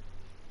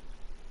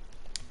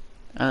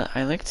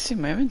 I like to see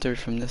my inventory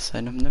from this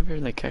side. I've never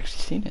like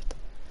actually seen it.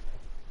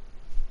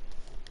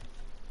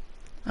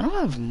 I don't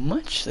have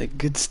much like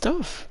good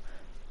stuff.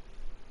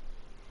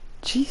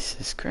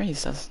 Jesus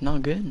Christ, that's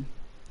not good.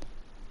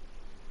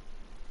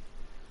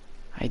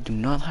 I do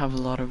not have a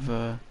lot of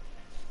well,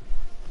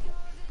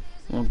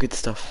 good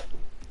stuff.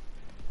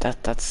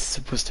 That's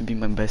supposed to be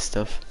my best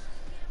stuff.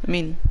 I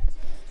mean,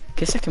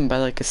 guess I can buy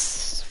like a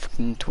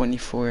fucking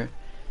 24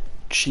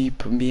 cheap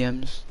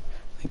BMs,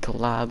 like a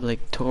lab,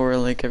 like Tora,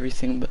 like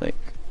everything, but like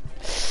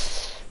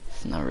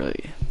it's not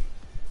really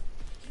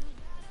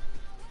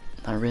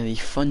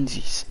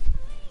funsies.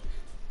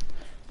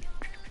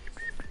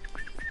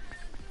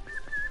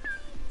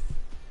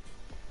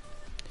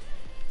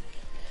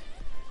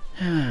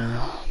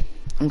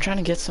 I'm trying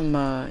to get some.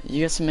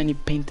 You got some any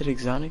painted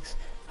exotics?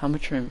 How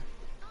much are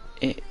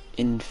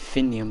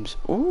infiniums?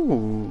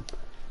 Ooh.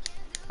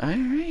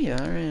 Alright.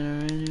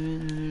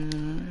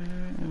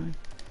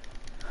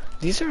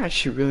 These are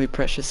actually really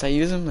precious. I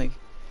use them like.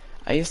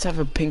 I used to have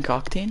a pink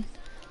octane.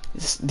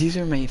 These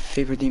are my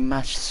favorite. They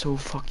match so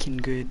fucking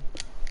good.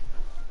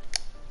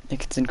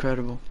 Like, it's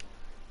incredible.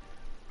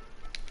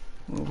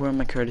 Where are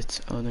my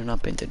credits? Oh, they're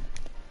not painted.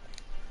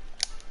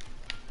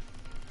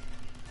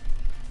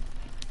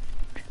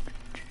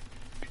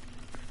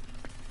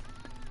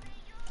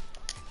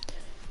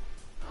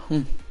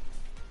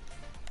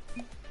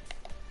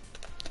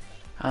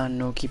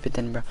 No, keep it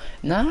then, bro.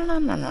 No.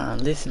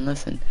 Listen.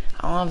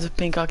 I don't have the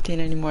pink octane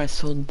anymore. I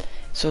sold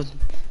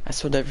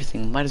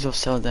everything. Might as well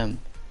sell them.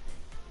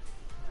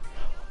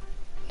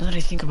 Now that I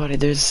think about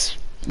it, let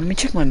me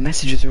check my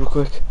messages real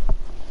quick.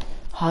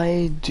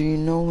 Hi, do you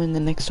know when the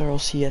next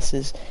RLCS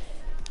is?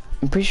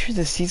 I'm pretty sure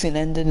the season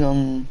ended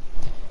on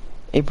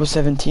April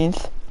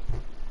 17th.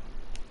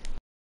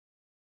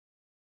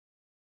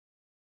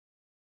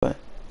 But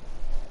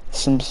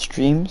some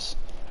streams.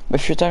 But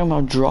if you're talking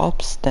about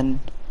drops, then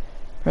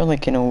we're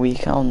like in a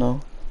week, I don't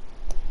know.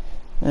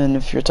 And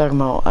if you're talking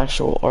about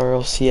actual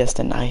RLCS,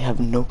 then I have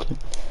no clue.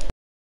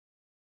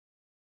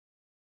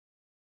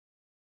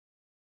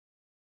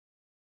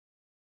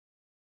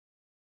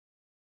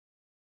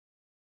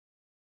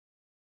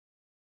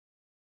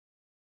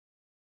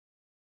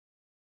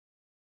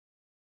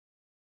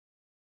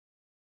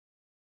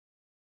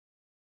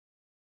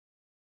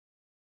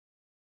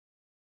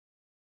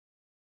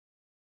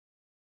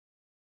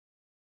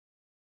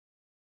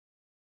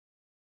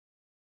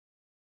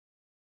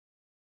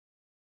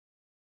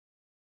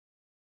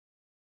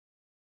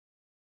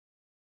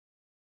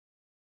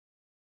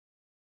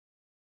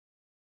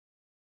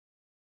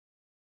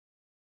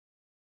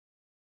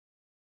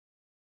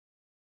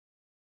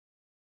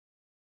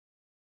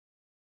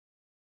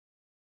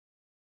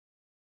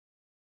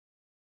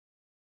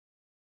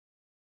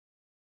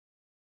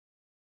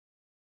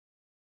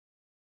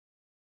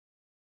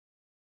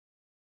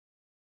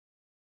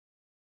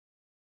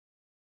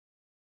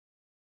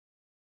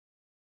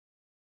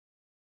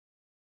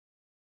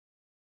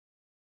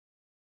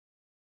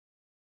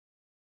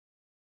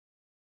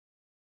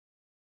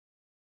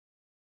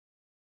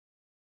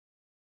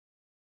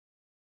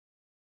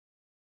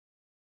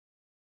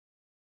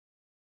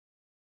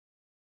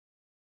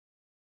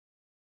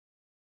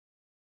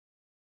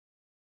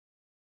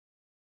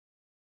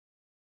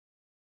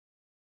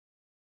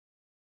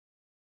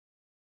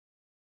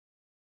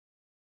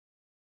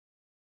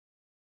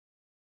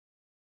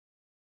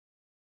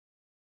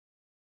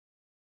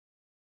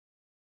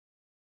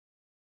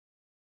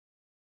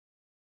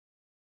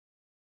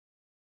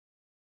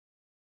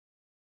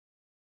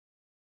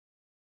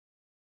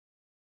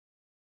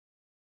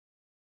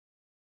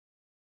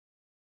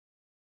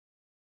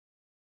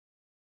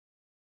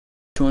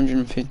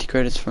 250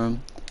 credits for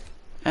him.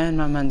 And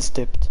my man's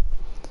dipped.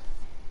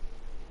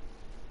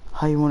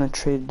 How you wanna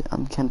trade?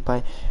 Can't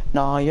buy.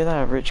 No, you're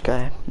that rich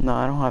guy. No,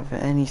 I don't have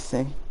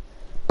anything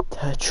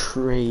to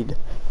trade.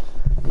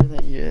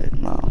 Yeah,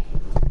 no.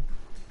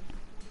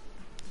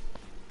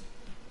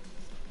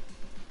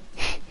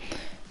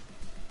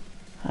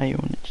 How you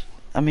wanna?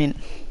 I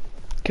mean,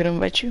 could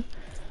invite you,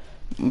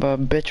 but I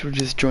bet you'll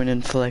just join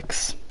in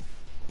flex.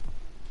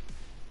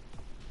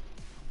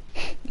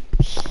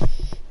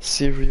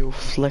 Serial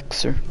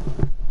flexer.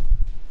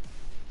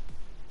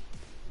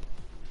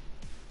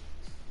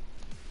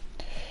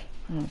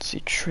 Let's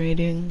see,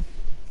 trading.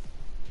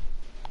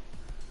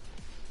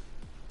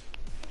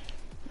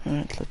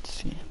 Alright, let's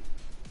see.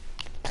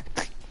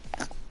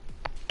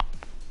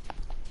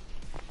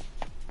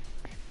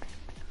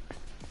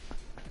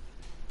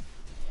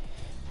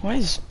 Why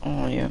is,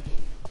 oh yeah.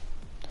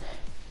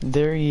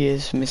 There he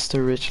is,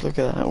 Mr. Rich. Look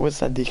at that. What's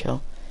that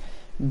decal?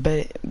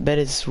 Bet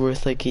it's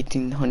worth like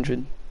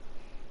 1800.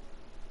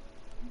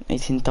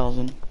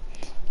 18,000.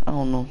 I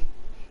don't know.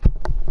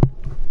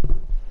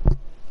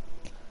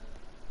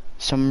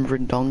 Some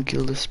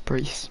redonkulous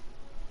price.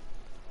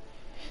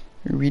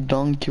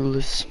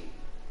 Redonkulous.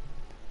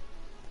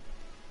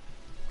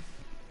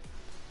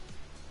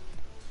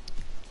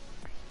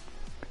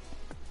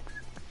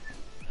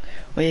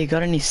 Wait, you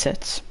got any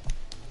sets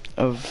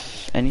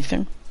of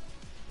anything?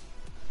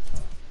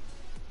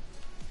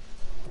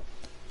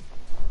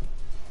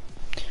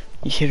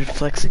 You here to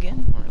flex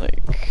again? Or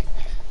like,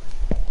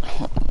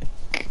 oh my,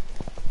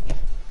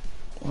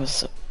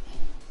 what's up?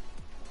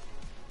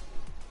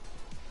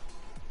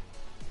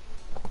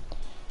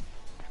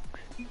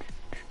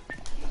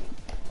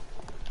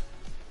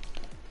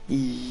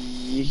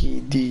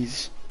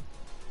 These.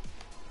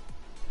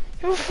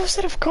 You have a full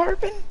set of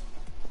carbon?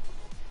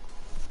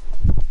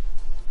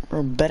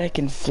 Bro, bet I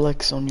can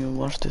flex on you.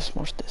 Watch this,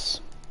 watch this.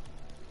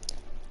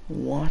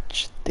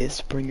 Watch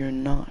this, bro. You're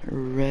not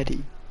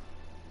ready.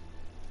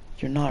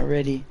 You're not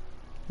ready.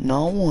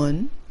 Not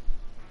one.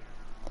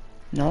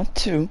 Not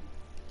two.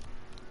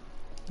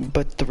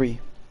 But three.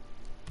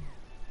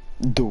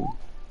 Dude.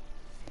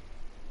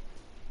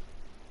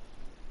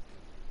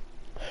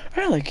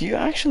 Alright, like, you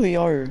actually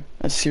are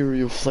a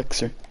serial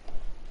flexer.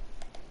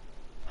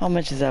 How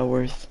much is that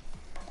worth?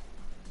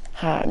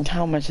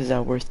 How much is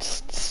that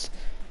worth?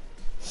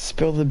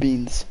 Spill the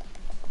beans.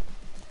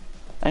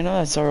 I know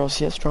that's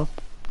RLCS drop.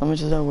 How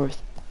much is that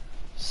worth?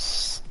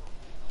 Just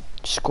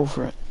go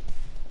for it.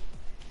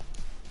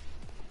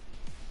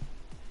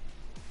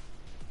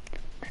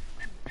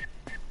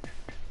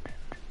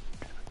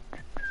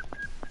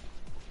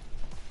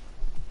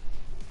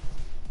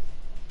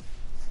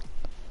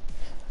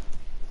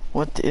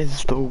 What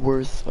is the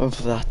worth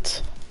of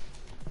that?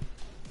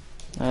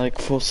 I like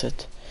full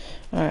set.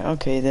 Alright,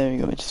 okay, there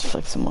you go. Just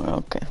flex some more.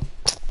 Okay.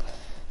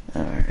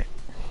 Alright.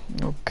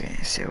 Okay,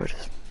 I see how it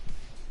is.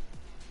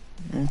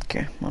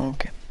 Okay,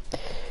 okay.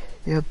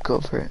 Yep, go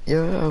for it.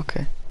 Yeah,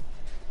 okay.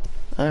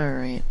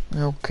 Alright,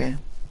 okay.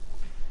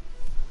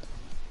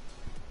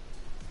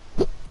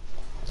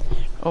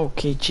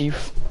 Okay,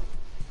 Chief.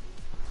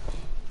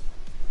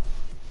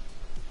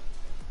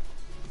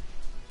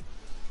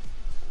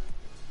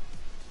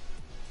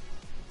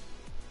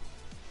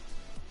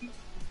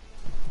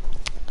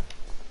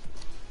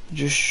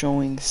 Just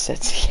showing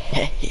sets.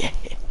 Yeah, yeah,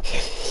 yeah.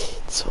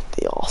 That's what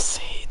they all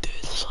say, dude.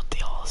 That's what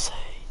they all say.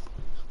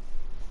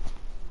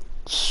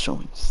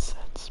 Showing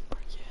sets, bro.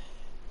 Yeah.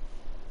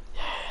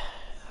 Yeah,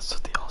 that's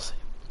what they all say.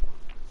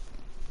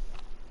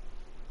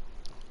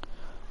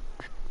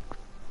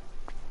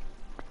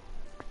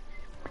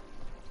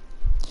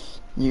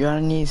 You got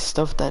any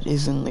stuff that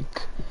isn't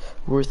like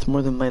worth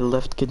more than my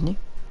left kidney?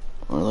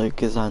 Or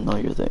like, is that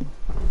not your thing?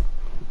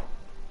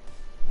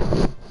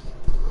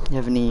 You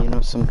have any, you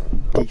know, some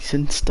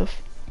decent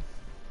stuff?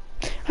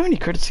 How many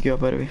credits do you got,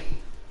 by the way?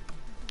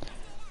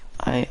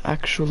 I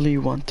actually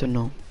want to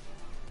know.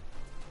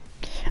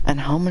 And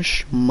how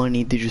much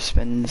money did you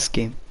spend in this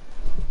game?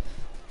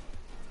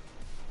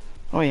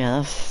 Oh yeah,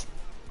 that's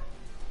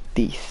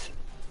decent.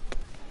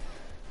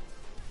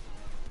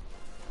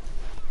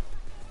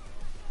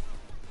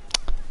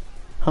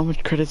 How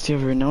much credits do you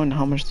have right now and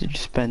how much did you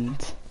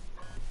spend?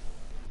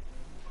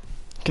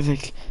 Cause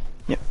like,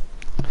 yeah.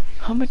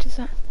 How much is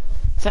that?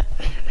 Is that?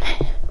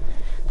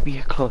 We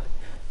get close.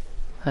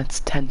 That's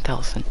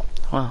 10,000.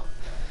 Wow.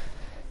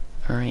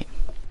 Alright.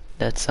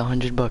 That's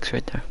 $100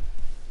 right there.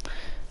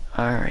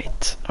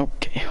 Alright.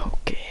 Okay,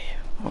 okay.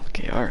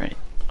 Okay, alright.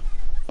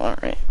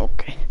 Alright,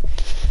 okay.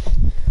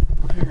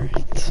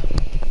 Alright.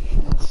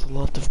 That's a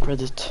lot of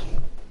credit.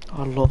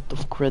 A lot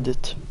of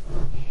credit.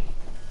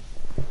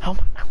 How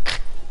much?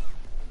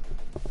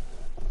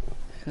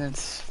 And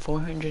that's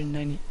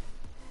 490.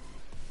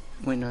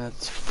 Wait, no,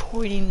 that's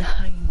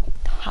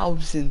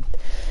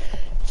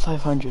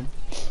 49,500.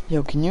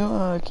 Yo, can you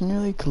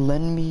like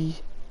lend me,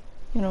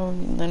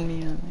 lend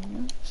me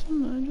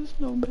some, just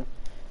a little bit.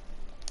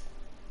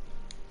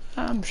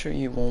 I'm sure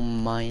you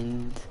won't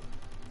mind.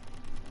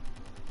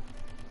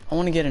 I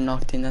want to get an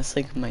Octane. That's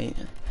like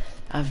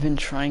I've been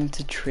trying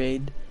to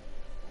trade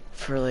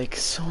for like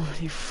so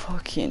many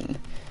fucking...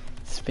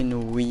 It's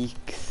been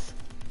weeks.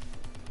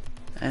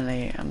 And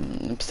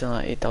I'm still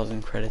at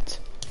 8,000 credits.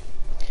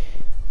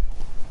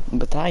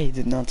 But I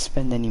did not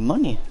spend any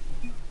money.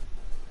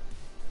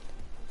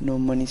 No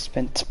money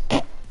spent.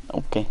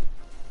 Okay.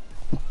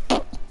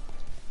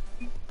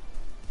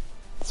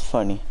 It's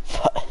funny.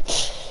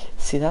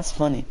 See, that's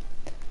funny.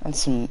 That's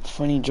some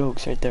funny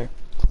jokes right there.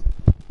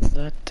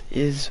 That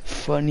is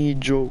funny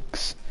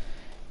jokes.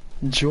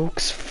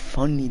 Jokes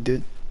funny,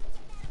 dude.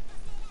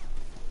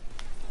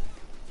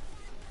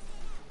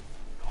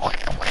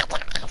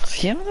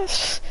 Yeah,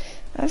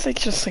 that's like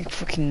just like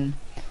fucking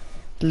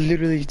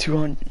literally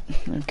 200.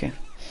 Okay.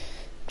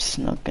 Just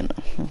not gonna.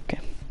 Okay.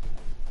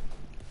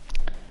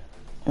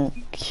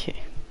 Okay.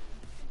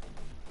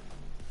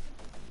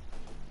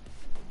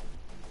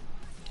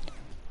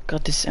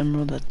 Got this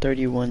emerald at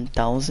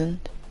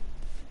 31,000.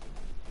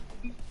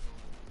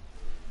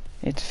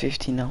 It's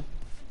 50 now.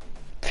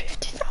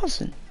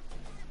 50,000.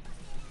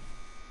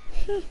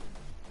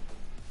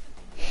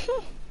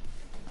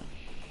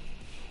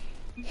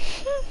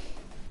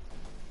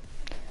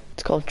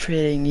 It's called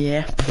trading,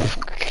 yeah.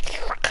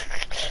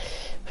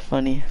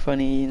 Funny,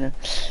 you know.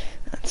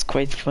 That's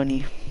quite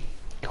funny.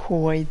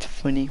 Quite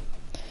funny.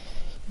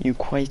 You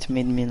quite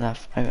made me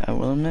laugh. I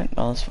will admit,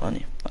 that was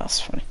funny. That's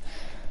funny.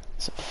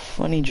 It's a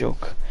funny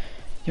joke.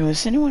 Yo,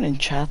 is anyone in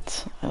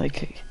chat? I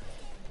like...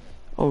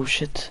 Oh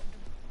shit.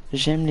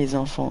 J'aime les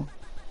enfants.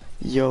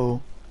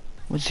 Yo.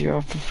 What's your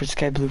offer for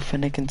Sky Blue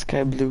Fennec and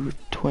Sky Blue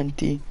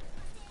 20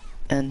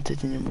 and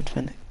Titanium with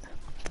Fennec?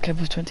 Sky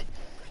Blue 20?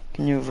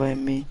 Can you invite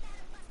me?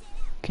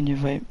 Can you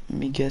invite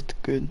me get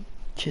good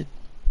kid?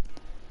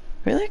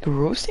 Are you like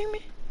roasting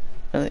me?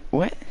 Like,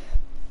 what?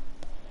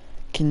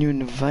 Can you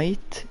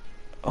invite?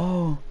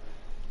 Oh.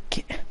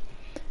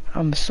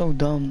 I'm so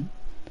dumb.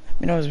 I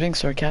mean, I was being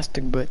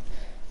sarcastic, but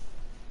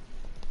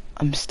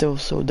I'm still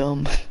so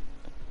dumb.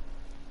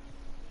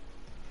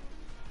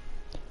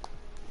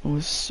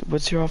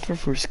 What's your offer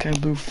for Sky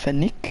Blue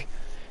Fennec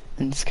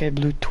and Sky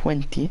Blue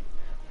 20?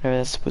 Whatever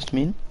that's supposed to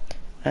mean.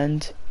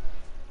 And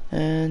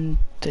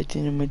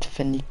Titanium with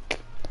Fennec.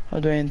 How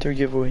do I enter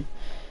giveaway?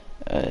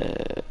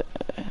 I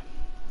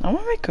want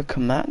to make a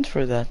command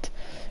for that,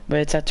 but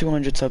it's at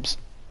 200 subs.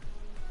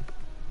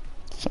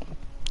 So,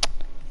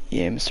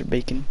 yeah, Mr.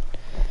 Bacon.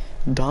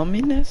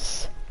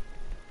 Dominus?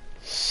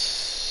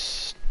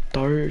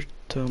 Start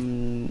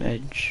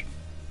edge.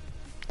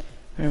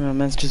 Alright, my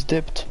man's just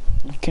dipped.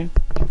 Okay.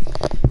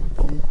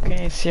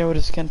 Okay, I see how it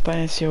is, can't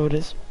buy, I see how it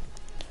is.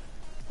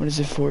 What is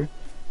it for?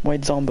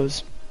 White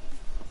zombos.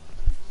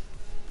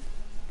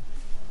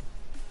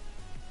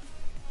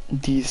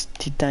 These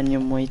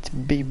titanium white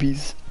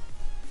babies.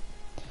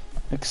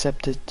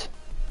 Accept it.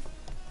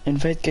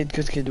 Invite get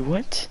good kid.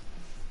 What?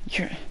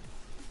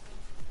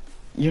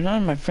 You're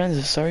not my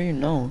friends, sorry you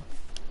know.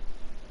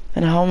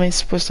 And how am I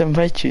supposed to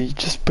invite you? You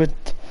just put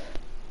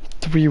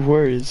 3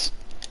 words.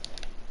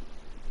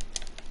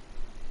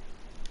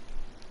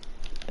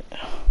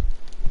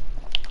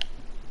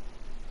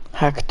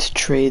 Hacked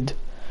trade.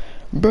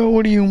 Bro,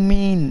 what do you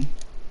mean?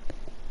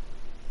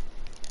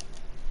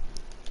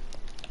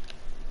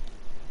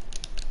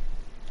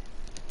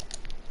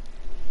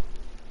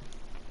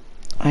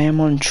 I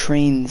am on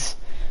trains.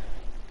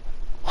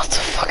 What the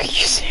fuck are you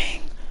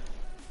saying?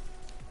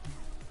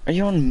 Are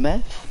you on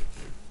meth?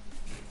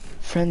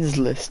 Friends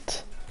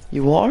list.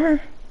 You are?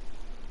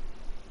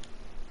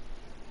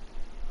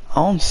 I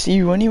don't see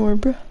you anywhere,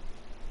 bro.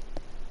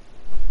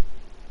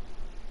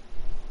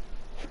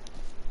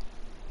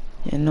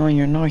 Yeah, no,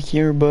 you're not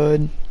here,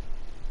 bud.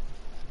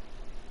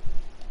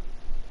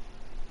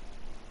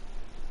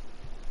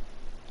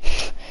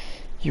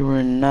 You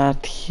are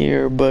not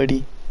here,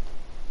 buddy.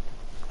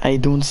 I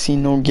don't see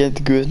no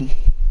get good.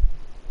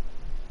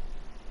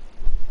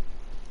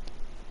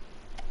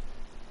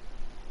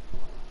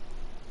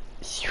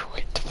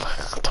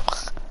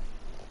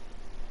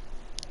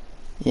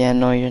 Yeah,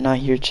 no, you're not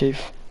here,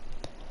 Chief.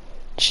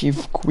 Chief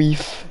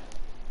Queef.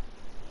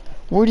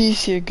 Where do you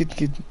see a good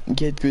kid?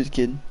 Get good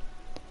kid?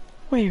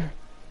 Where?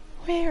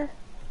 Where?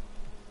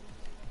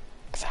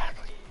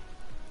 Exactly.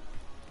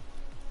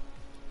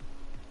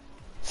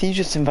 See, you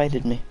just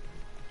invited me.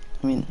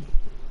 I mean...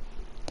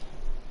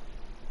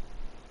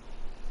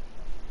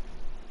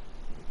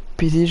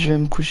 PD, je vais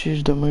me coucher,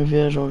 je dois me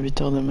réveiller à genre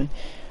 8h demain.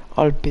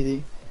 Oh, le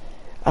PD.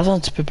 Attends,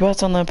 tu peux pas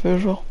attendre un peu,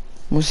 genre?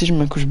 Moi aussi, je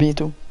me couche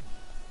bientôt.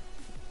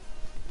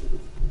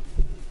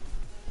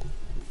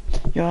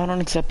 Yo, I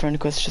don't accept friend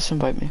requests, just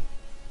invite me.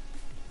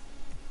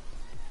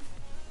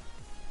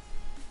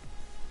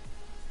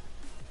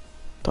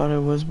 Thought I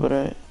was, but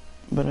I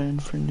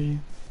unfriended you.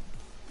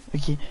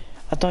 Ok.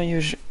 Attends, yo,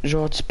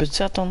 genre, tu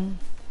peux-tu attendre?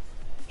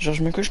 Genre,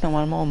 je me couche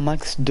normalement au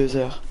max 2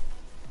 heures.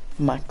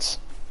 Max.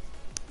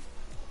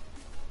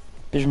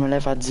 Puis je me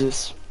lève à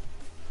 10.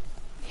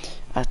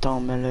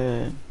 Attends, mais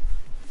là...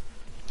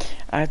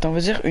 Attends, on va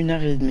dire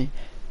 1h30.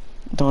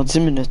 Dans 10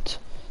 minutes.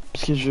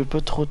 Parce que je veux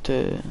pas trop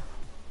te...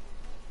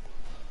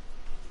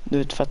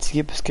 de te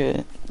fatiguer parce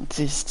que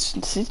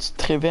si tu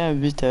te réveilles à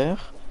 8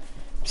 heures,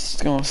 si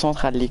tu te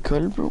concentres à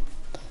l'école, bro,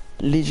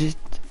 legit,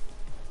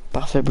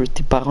 parfait, bro.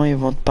 Tes parents, ils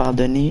vont te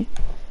pardonner.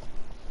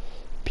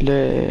 Puis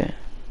là,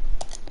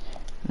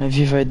 la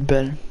vie va être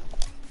belle.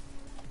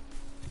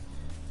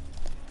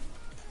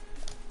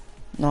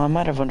 No, I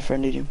might have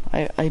unfriended you.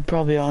 I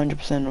probably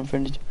 100%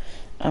 unfriended you.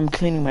 I'm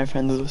cleaning my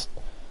friends list.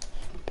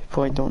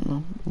 People I don't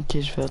know.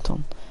 Ok, je vais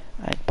attendre.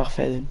 Alright,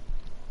 parfait, dude.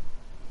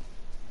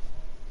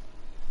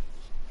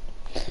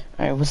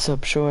 Alright, what's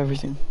up? Show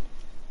everything.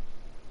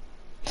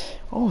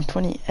 Oh,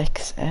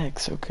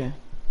 20XX, okay.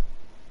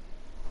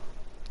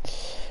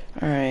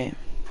 Alright.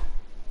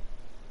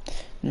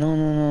 No.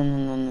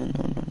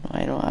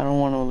 I don't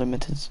want no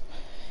limiteds.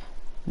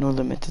 No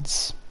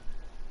limiteds.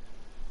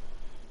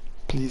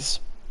 Please.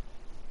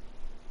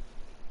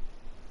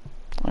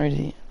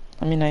 Already.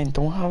 I mean, I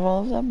don't have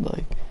all of that, but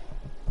like,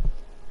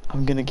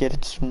 I'm gonna get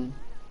it soon.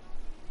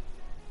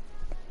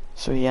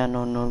 So yeah,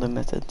 no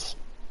limiteds.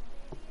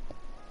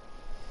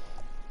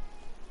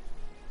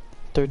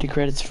 30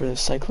 credits for the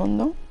Cyclone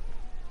though?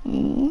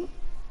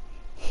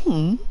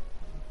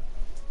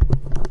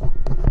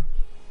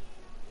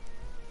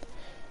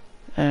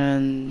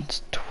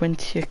 And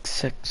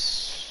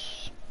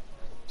 20XX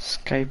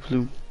Sky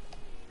Blue.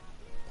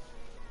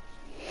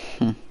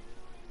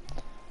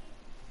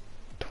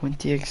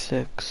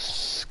 20XX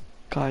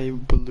Sky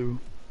Blue.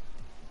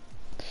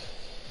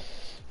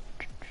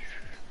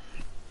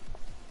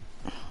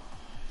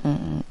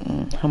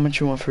 How much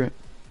you want for it?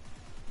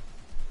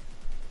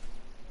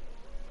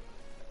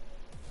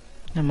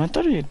 I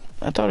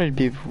thought it'd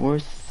be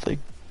worth like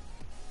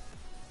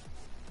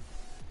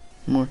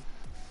more.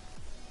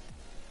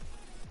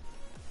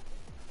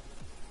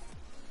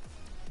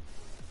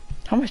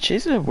 How much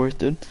is it worth,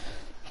 dude?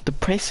 The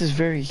price is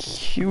very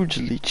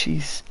hugely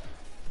cheap.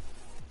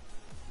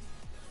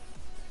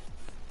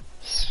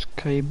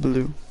 Sky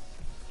Blue.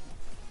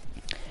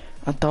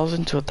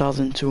 1,000 to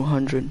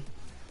 1,200.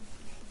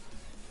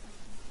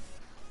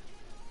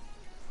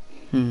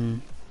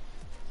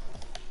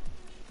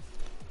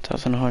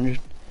 1,100.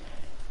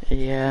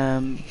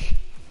 Yeah.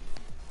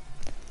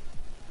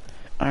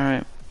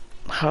 Alright.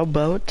 How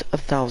about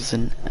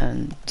 1,000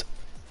 and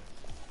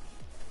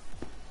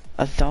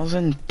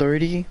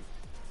 1,030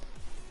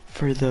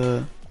 for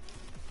the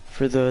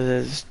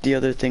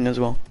other thing as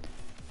well.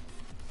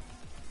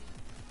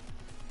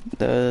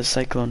 The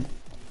Cyclone.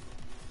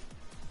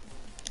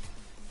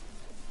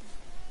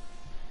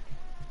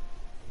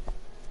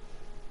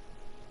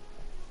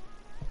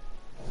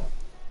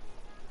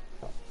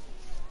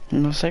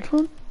 No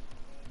Cyclone?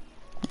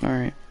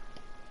 Alright.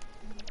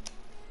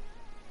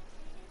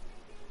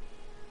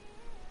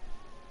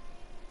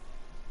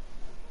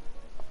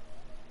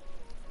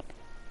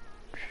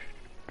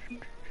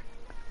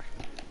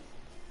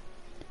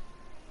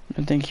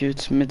 No, thank you,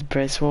 it's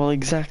mid-price. Well,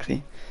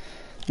 exactly.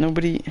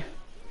 Nobody...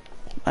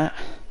 I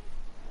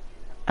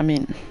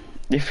mean,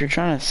 if you're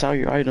trying to sell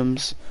your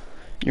items,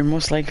 you're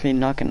most likely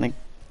not gonna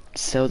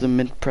sell them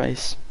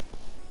mid-price.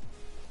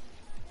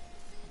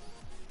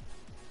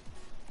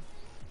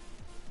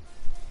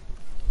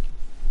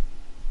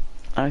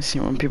 I see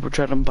when people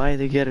try to buy,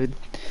 they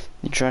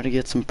try to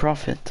get some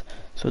profit,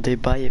 so they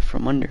buy it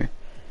from under.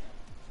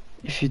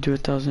 If you do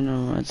 1,000,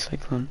 oh, that's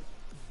Cyclone.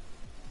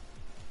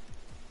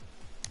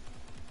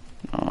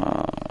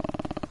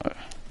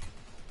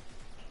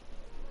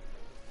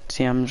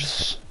 See, I'm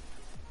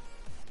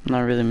not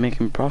really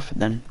making profit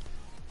then.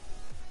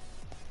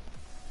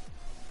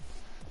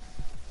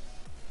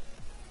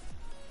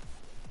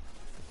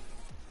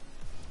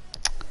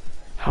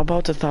 How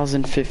about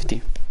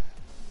 1,050?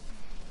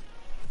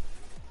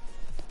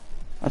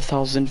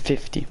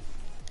 1,050.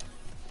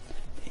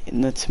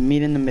 Let's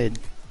meet in the mid.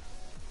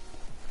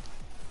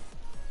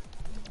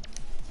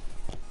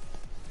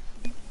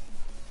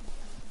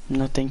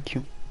 No, thank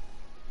you.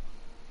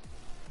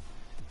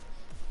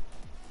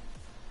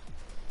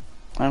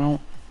 I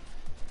don't...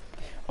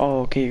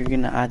 Oh, okay, you're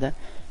gonna add that.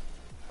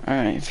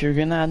 Alright, if you're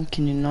gonna add,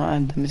 can you not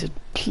add limited,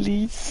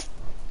 please?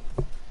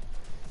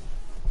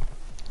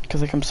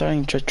 Cause like I'm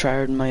starting to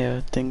try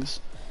my things.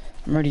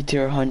 I'm already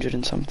tier 100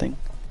 and something.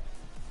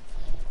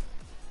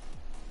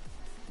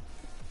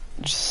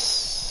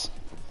 Just...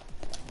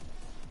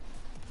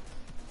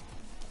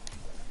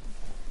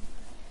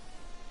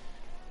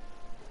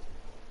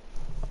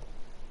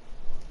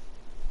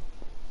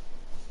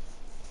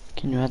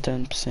 Can you add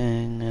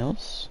something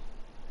else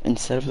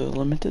instead of the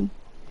limited?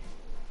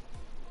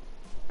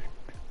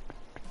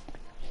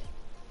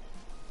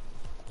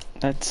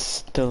 That's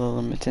still a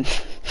limited.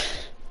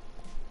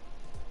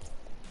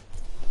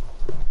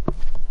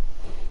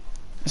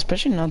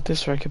 Especially not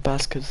this record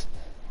pass, cause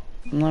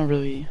I'm not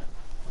really...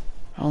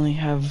 I only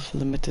have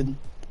limited.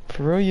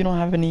 For real, you don't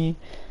have any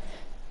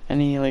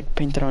like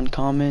painted on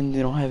common,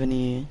 you don't have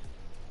any...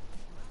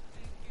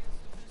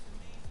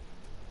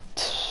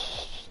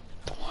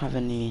 Don't have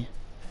any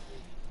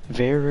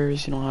very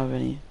rares, you don't have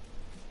any...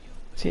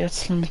 See,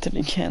 that's limited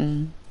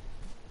again.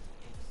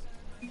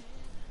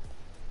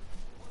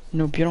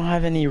 Nope, you don't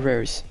have any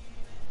rares.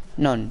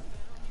 None.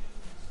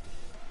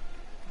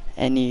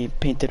 Any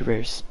painted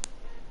rares.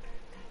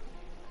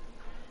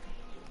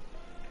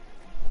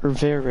 Or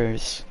rare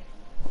rares.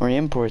 Or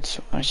imports.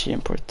 Actually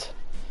import.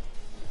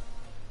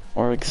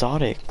 Or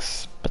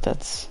exotics. But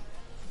that's...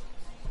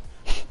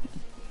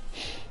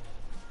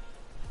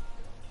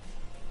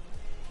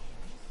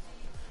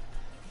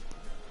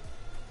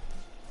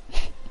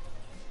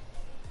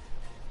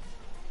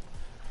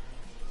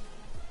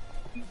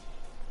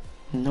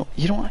 No,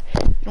 you don't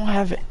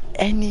have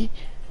any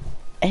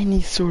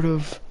sort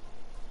of...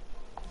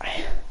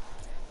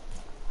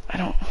 I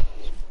don't...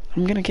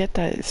 I'm gonna get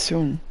that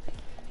soon.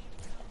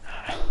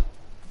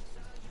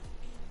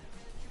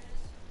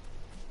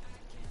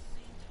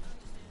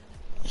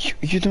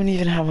 You don't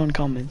even have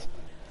uncommons.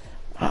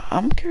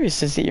 I'm curious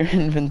to see your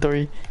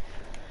inventory.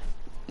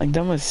 Like,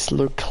 that must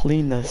look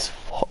clean as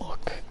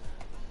fuck.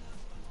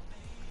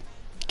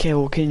 Okay,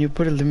 well, can you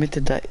put a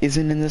limited that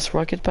isn't in this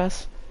rocket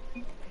pass?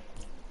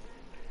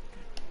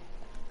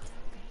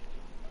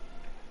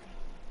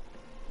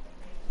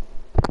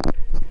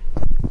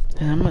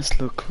 And that must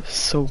look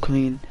so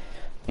clean.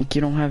 Like,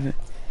 you don't have it.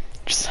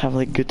 Just have,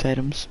 like, good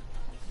items.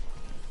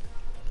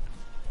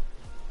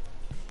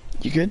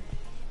 You good?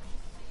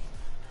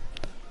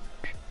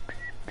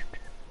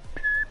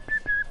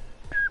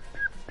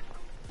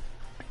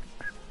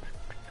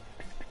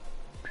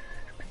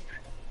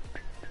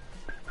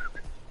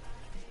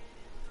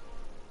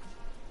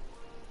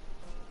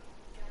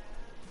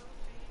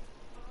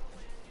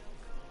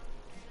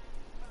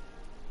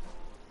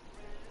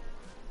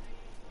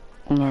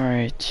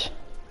 Alright.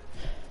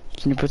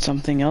 Can you put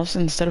something else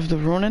instead of the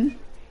Ronin?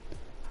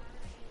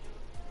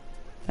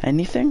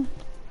 Anything?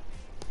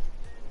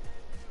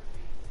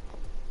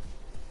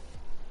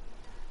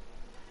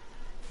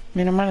 I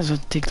mean, I might as well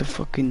take the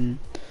fucking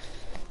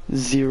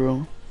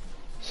 0.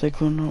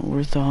 Cyclone not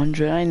worth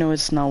 100. I know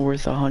it's not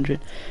worth 100.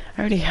 I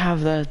already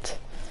have that.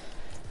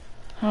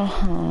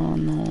 Oh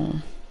no.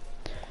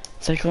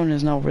 Cyclone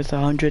is not worth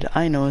 100.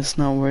 I know it's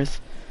not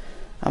worth.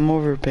 I'm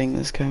overpaying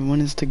this guy.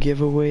 When is the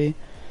giveaway?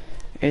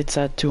 It's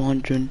at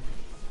 200.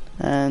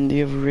 And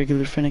you have a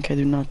regular Fennec, I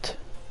do not.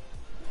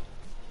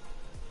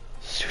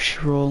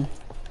 Sushi roll.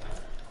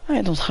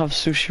 I don't have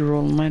sushi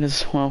roll. Might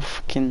as well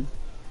fucking...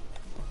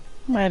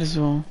 Might as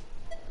well.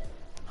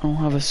 I don't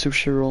have a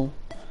sushi roll.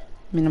 I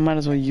mean, I might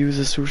as well use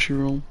a sushi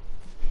roll.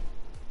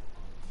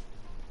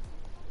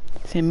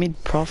 See, I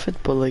made profit,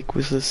 but like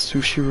with a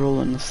sushi roll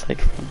and a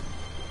cyclone.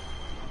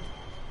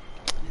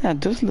 Yeah, it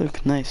does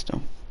look nice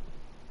though.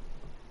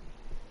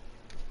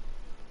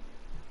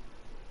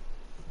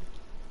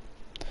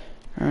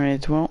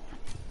 Alright, well.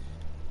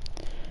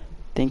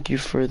 Thank you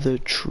for the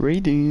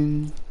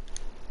trading.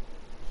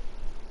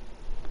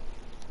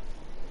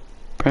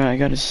 Bro, I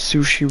got a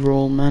sushi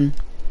roll, man.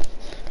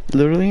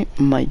 Literally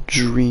my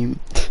dream.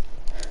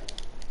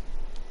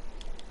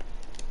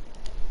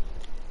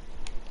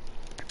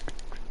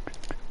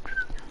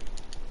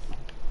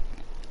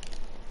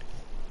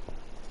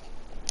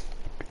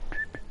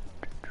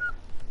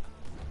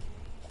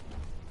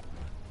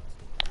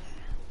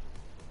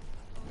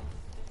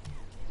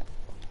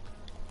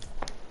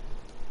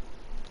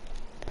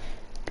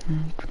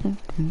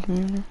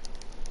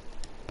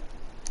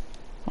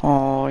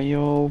 Oh,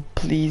 yo,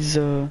 please,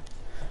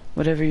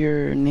 whatever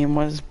your name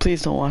was,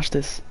 please don't watch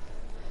this.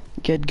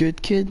 Get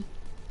good, kid.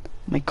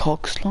 My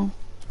cock's long.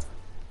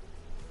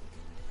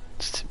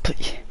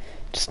 Please,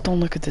 just don't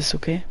look at this,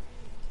 okay?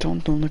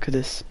 Don't look at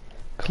this.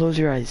 Close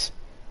your eyes.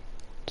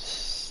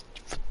 Just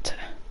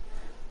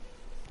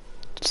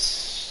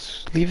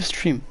leave a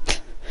stream.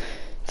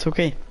 It's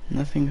okay.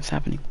 Nothing is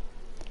happening.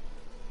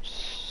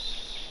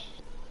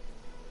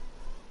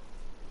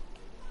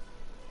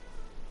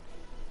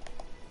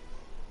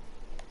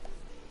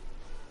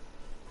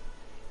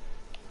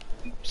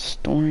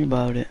 Just don't worry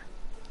about it.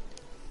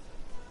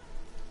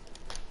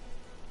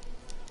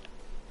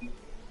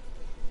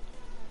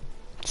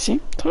 See,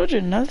 told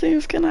you nothing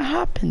is gonna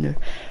happen.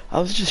 I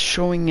was just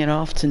showing it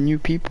off to new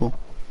people.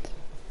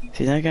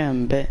 See, that guy,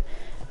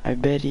 I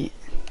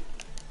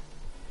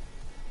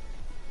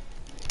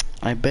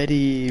bet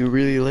he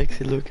really likes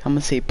it. Look, I'm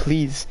gonna say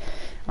please.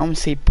 I'm gonna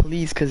say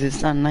please because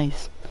it's not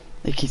nice.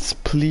 Like he's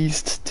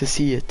pleased to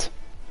see it.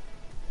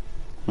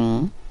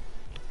 Hmm.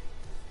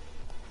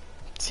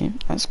 See,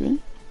 that's good.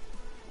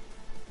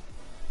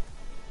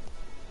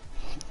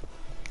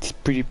 He's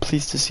pretty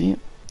pleased to see it.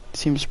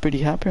 Seems pretty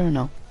happy right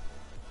now.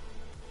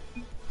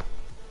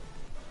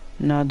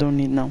 No, I don't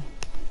need now.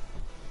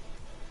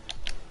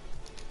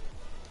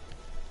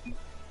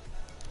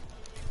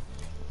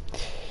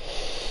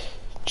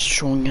 Just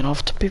showing it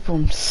off to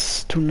people.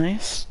 It's too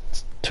nice.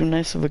 It's too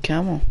nice of a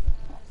camo.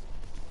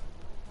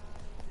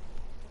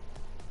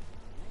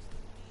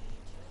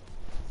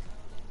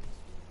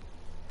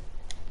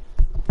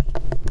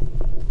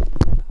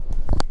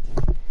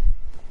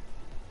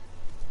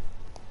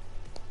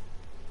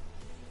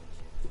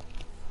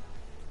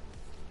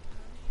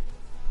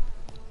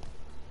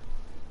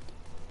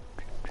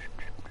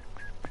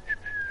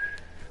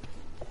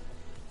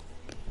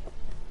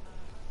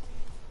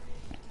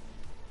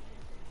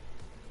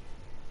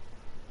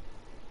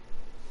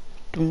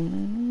 Hey,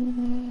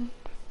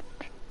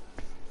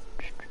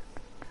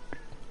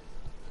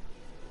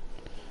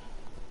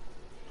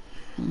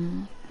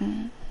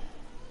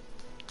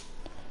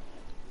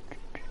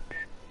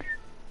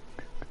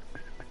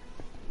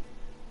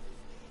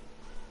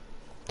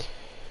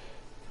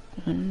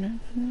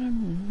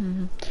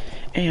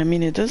 I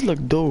mean, it does look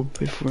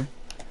dope if we're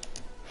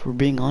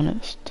being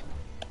honest.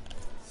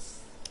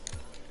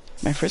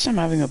 My first time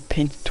having a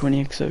paint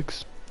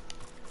 20XX.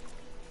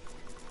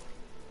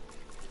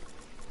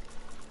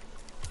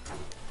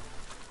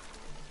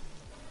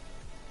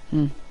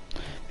 I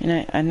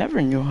mean, I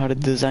never knew how to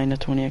design a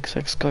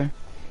 20XX car.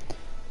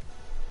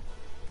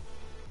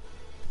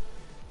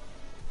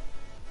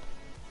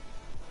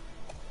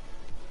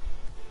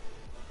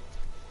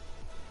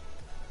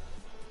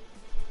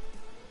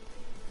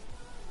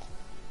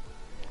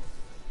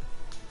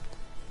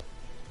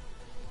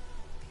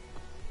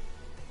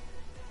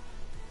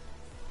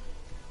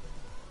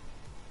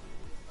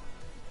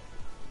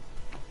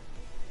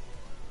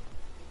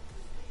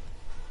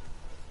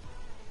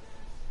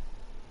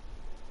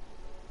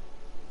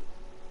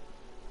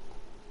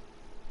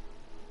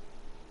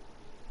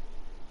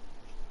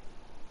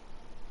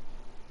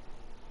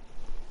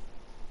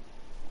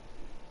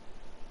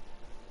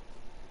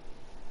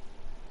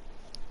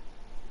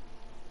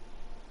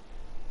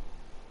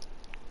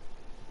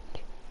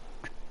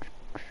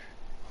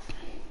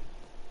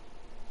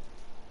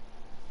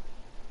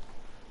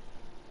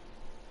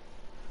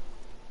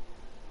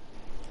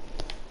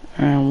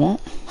 Well,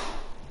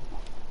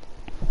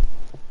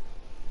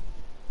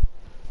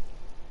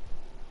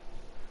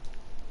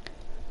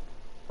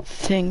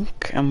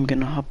 think I'm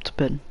gonna hop to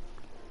bed.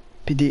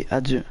 PD,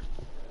 adieu.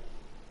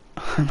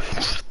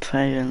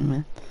 Tired,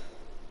 man.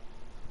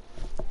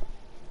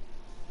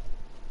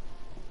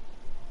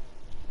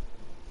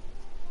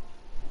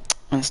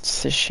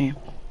 C'est chiant.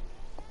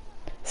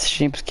 C'est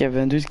chiant parce qu'il y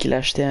avait un dude qui l'a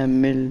acheté à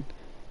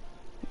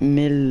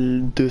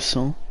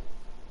 1200.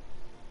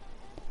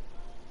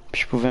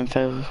 Puis je pouvais me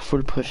faire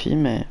full profit,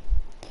 mais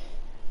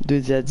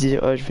dude a dit,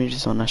 oh, je viens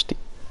juste en acheter.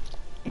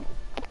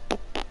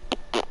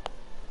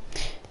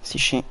 C'est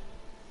chiant.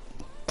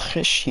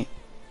 Très chiant.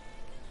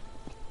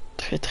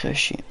 Très très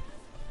chiant.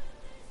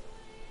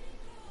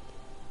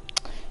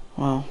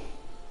 Wow.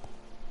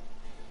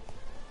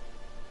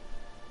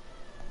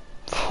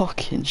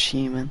 Fucking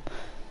chiant, man.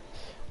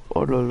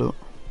 Oh là là.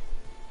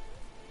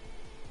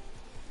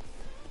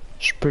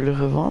 Je peux le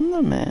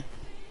revendre, mais...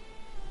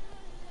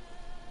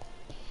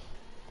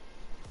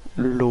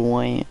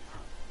 loin.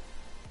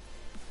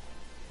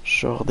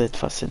 Genre d'être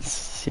facile.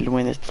 C'est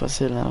loin d'être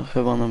facile à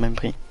revendre au même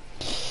prix.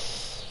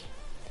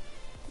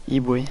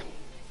 E-boy.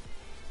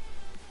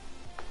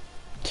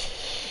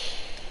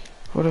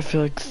 What I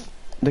feel like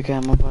the guy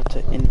I'm about to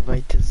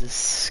invite is a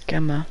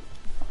scammer.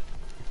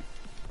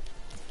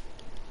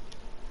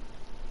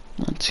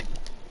 Let's see.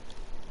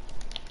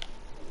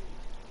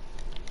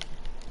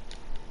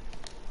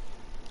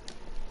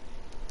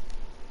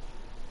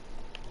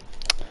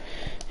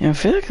 Yeah, I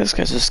feel like this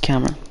guy's a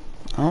scammer.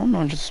 I don't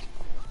know, just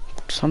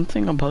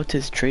something about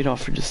his trade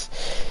offer just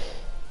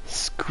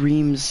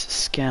screams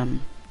scam.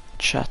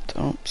 Chat.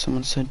 Oh,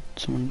 someone said,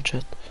 someone in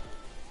chat.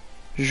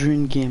 Joue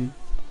une game.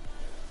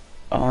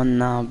 Oh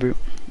nah, bro.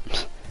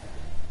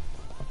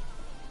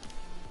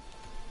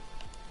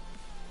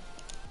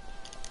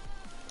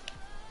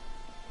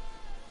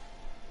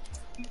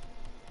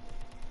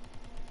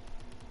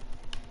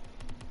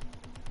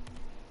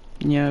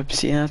 Yeah,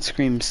 see, that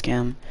screams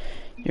scam.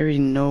 You already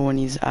know when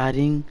he's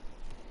adding,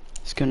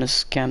 he's gonna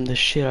scam the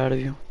shit out of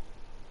you.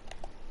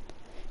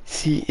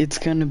 See, it's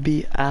gonna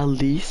be at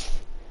least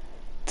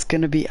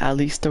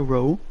a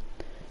row,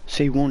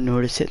 so you won't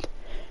notice it.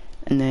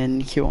 And then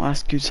he'll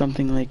ask you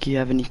something like, you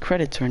have any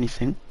credits or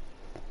anything?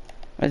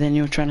 Or then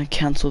you're trying to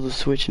cancel the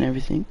switch and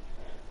everything.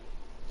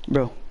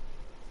 Bro.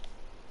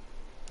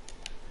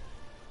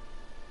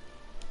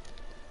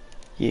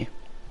 Yeah.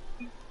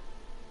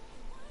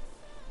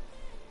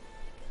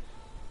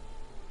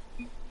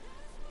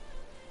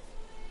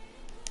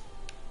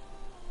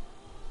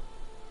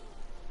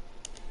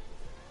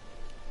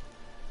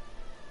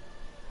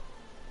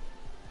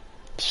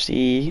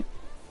 See?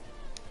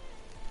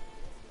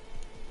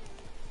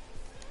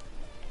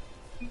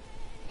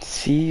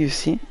 See, you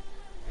see?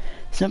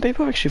 Some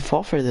people actually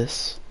fall for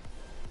this.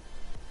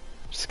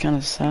 It's kind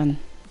of sad.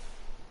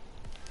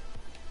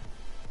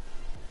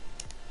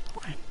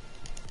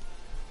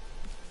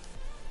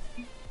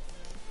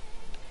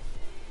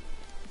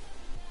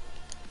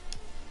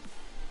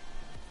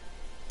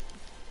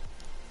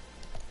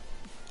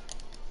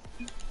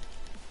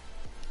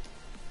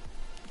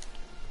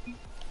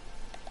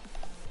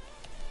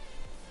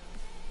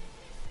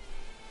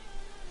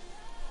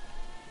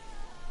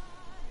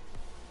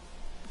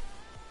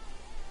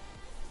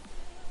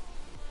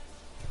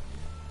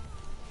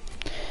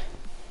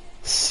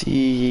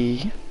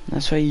 See,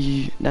 that's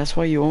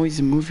why you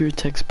always move your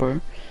text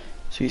bar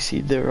so you see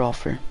their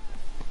offer.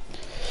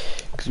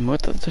 Because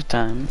most of the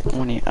time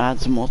when he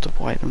adds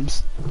multiple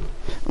items,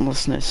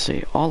 unless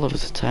necessarily all of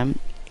the time,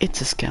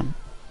 it's a scam.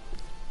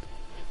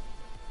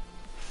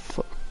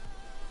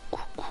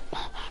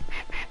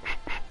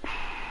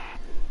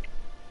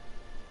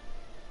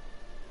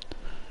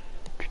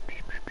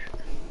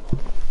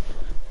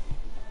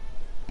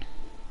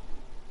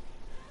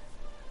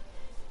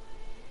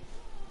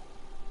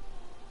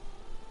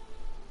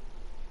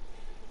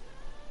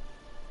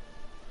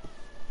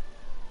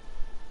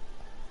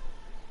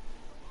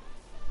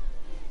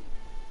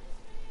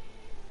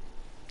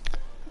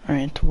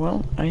 Alright,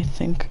 well, I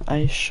think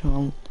I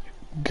shall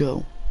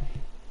go.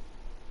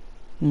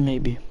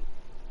 Maybe.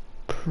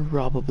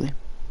 Probably.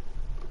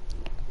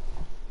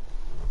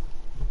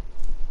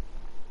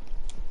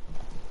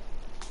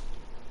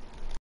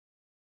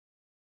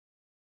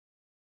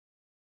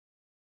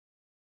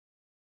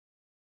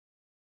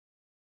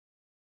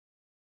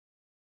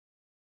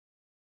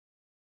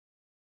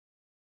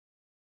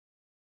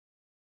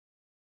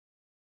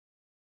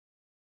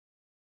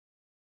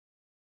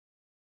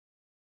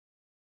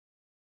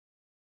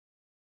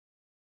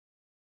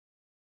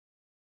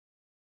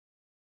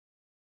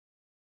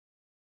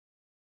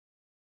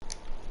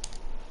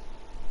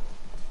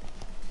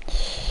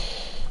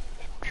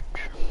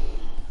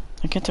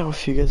 I can't tell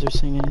if you guys are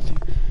saying anything.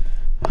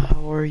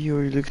 How are you?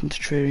 Are you looking to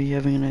trade? Are you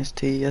having a nice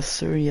day? Yes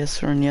sir, yes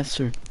sir, and yes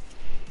sir.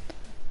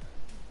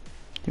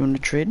 You want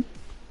to trade?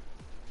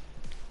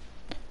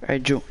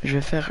 Alright Joe, je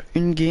vais faire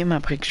une game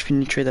après que je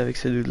finis trade avec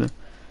ce dude là.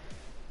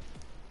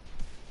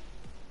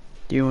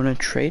 Do you want to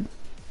trade?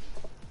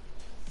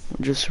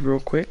 Just real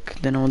quick,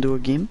 then I'll do a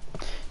game.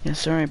 Yes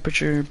sir, alright,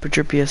 put your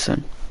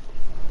PSN.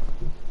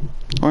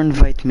 Or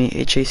invite me,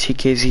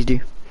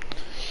 HACKZD.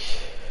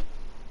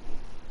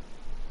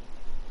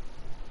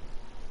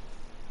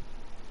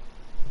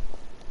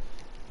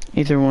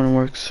 Either one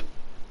works.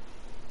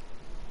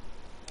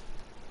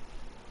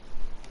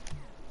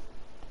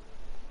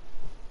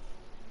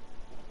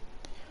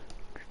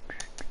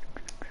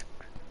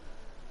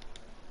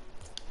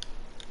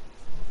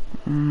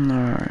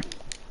 Alright.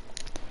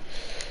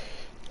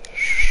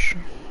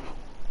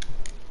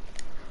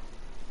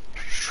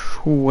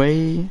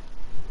 Shui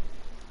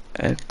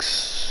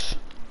X.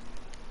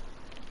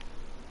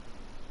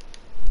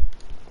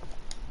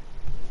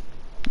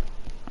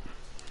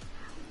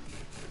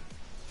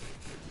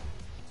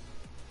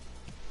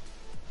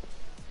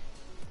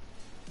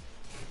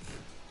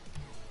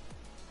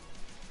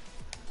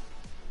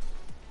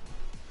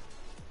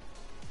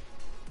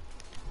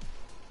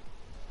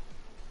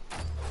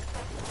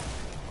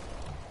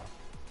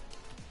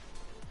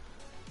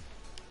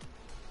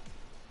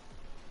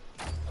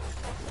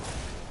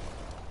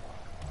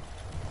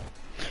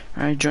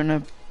 Alright, join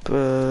up,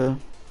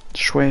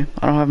 Shui.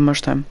 I don't have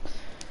much time.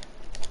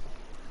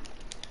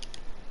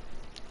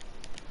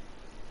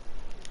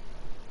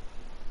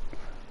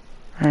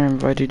 I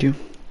invited you.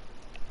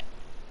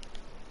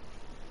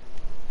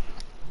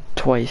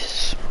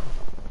 Twice.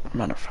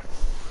 Matter of fact.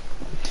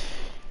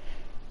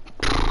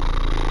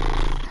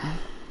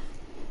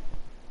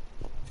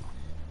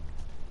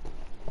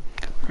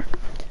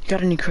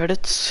 Got any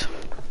credits?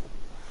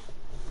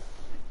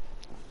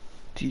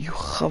 Do you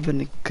have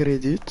any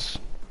credits?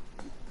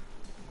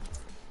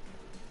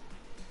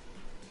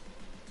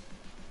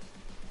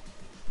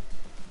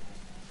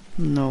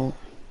 No.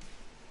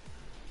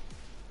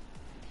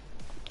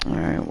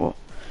 Alright, well,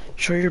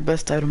 show your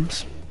best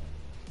items.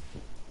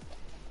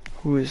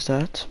 Who is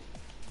that?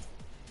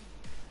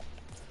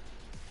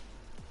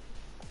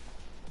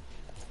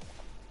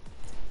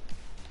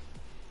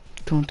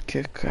 Don't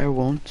kick, I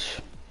won't.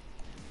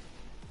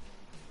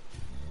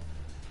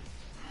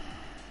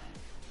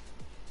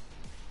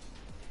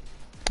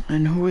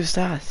 And who is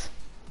that?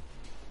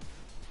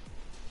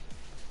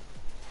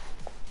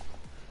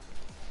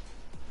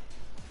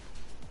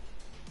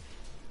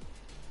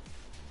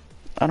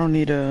 I don't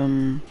need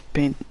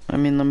paint. I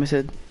mean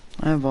limited.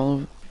 I have all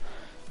of it.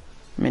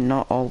 I mean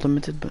not all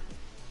limited, but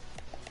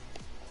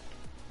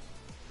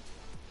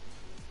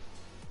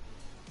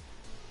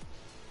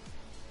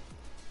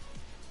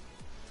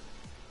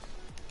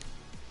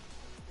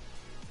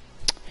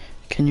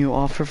can you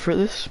offer for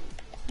this?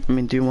 I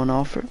mean, do you want to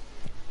offer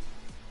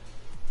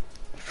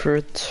for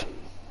it?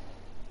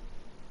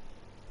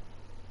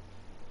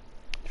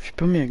 If you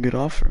put me a good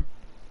offer,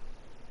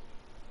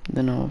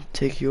 then I'll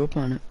take you up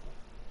on it.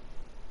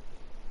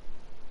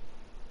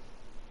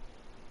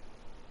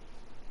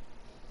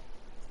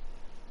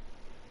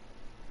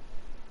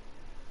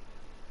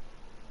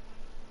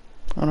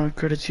 I don't have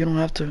credits. You don't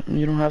have to.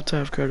 You don't have to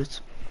have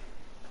credits.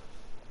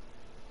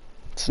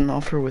 It's an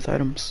offer with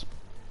items.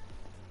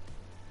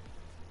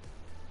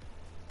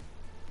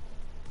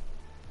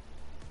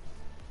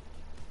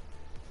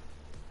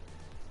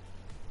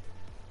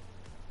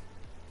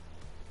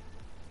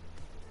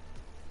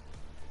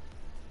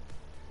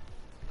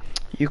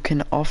 You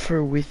can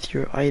offer with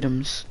your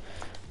items.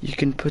 You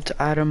can put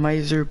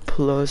atomizer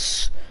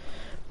plus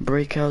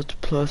breakout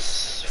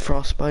plus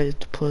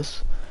frostbite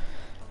plus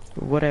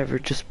whatever.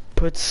 Just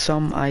put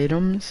some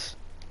items.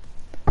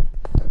 You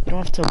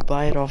don't have to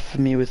buy it off of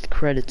me with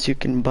credits. You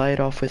can buy it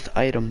off with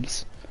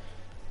items.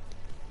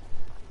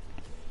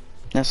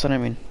 That's what I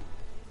mean.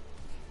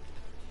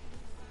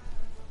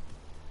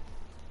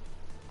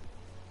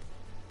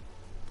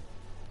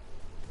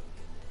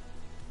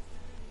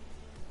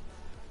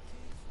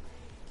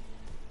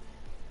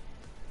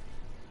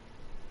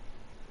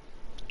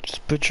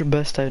 Just put your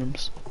best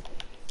items.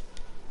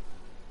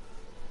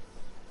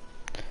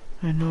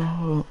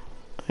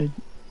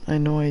 I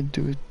know I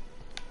do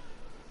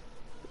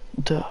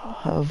to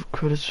have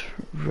credits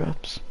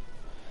reps.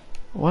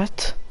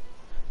 What?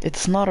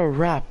 It's not a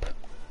wrap.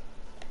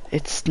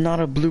 It's not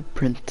a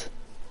blueprint.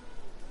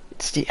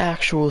 It's the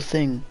actual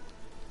thing.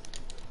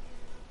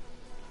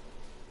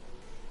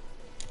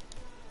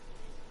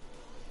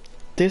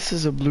 This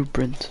is a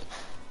blueprint.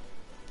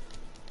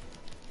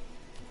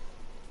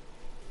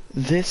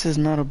 This is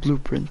not a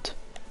blueprint.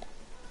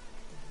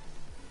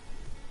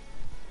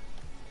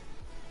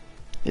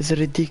 Is it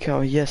a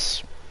decal?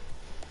 Yes.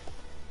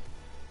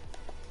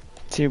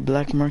 It's your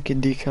black market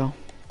decal.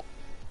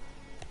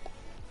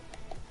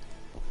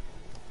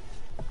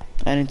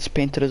 And it's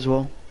painted as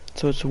well,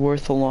 so it's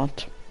worth a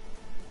lot.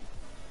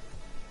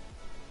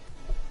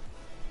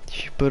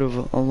 If you put a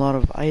lot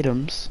of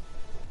items.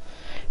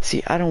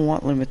 See, I don't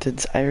want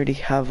limiteds, I already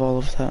have all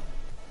of that.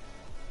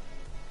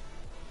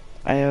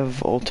 I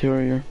have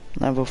ulterior,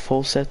 I have a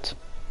full set,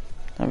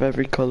 I have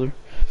every color.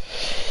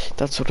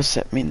 That's what a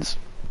set means.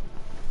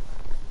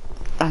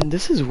 And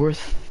this is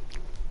worth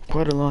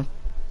quite a lot,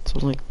 so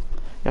like,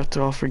 you have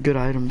to offer good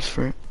items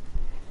for it.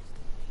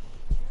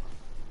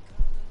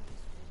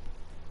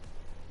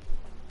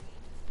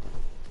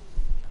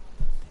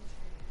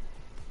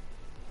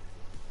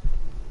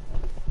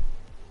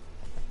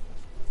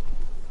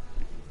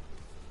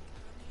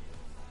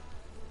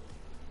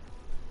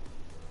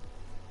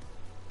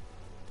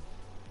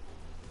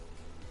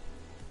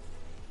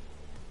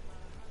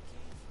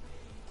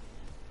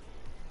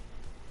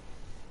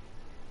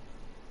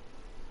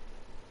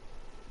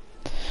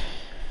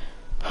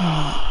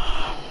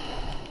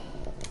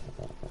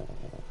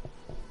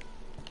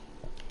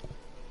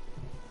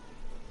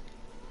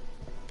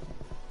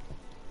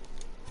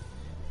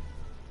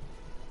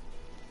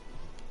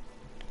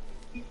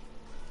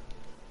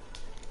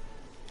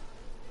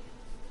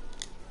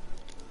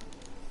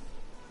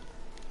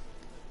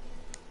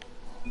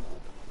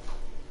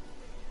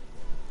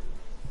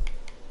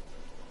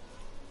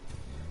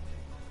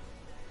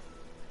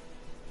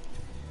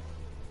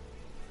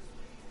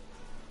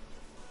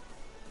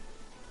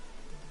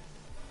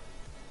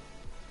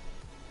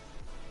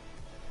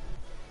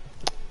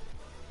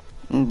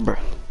 Bruh.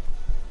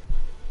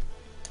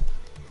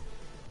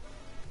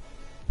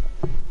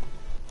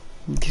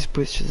 This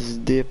place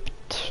just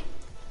dipped.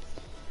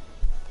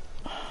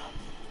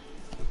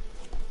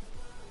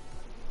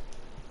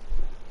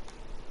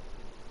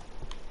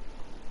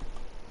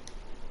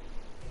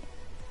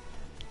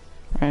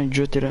 Alright,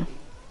 jetez là.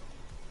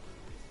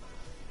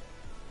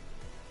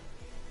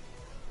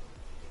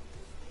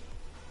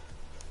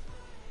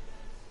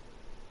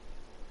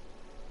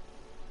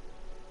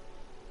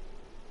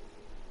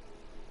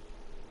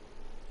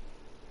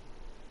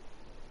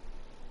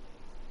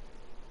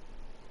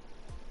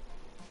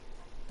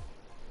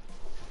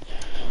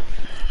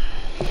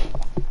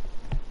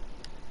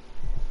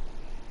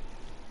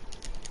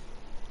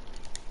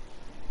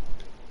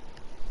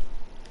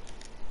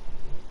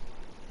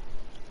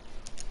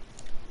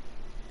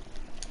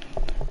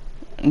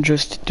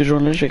 Just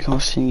toujours là, j'ai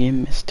consigné,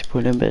 mais c'était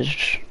pas le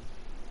belge.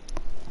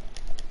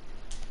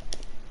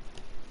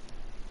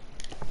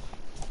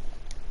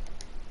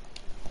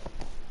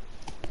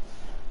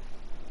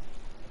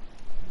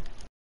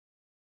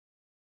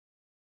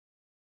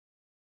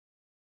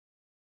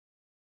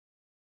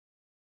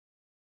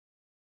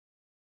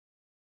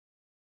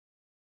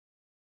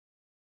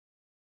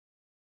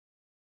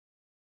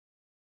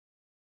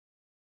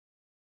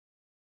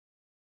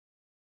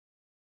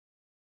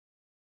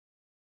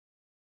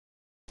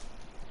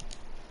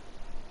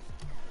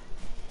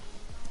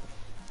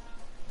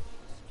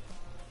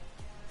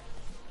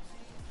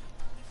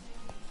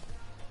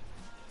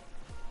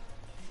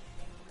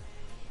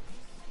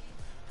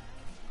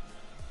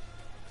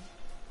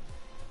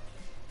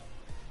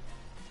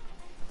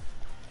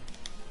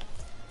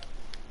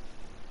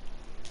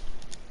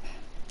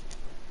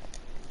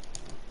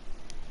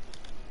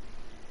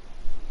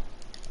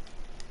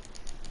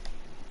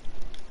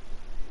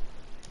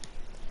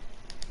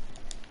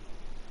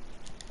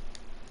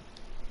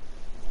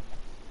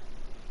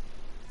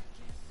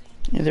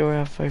 Yeah, they were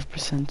at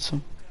 5%,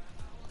 so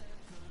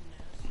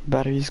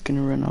battery's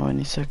gonna run out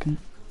any second.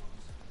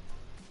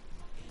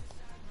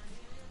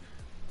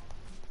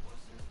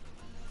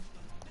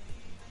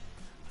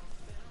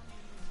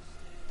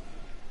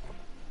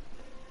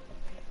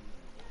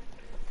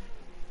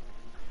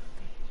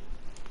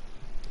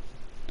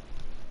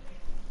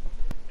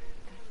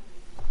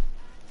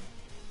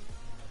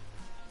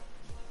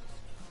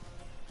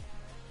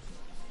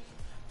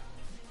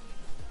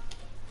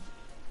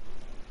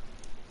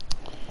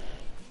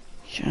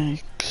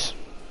 Yikes.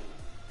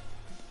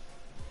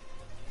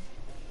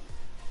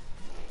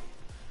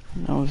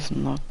 That was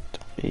not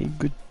a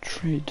good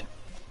trade.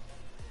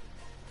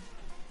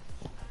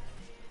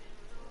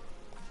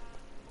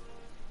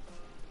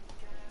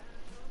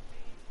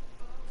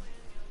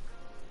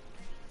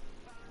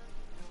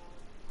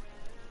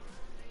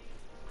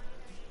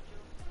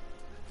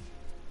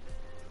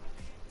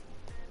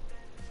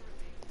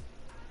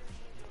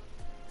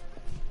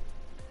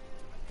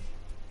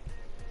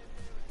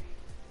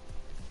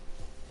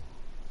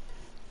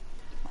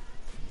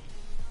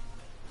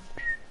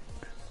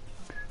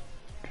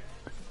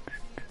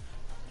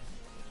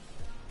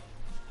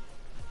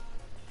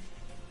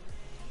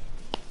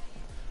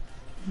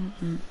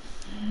 Oh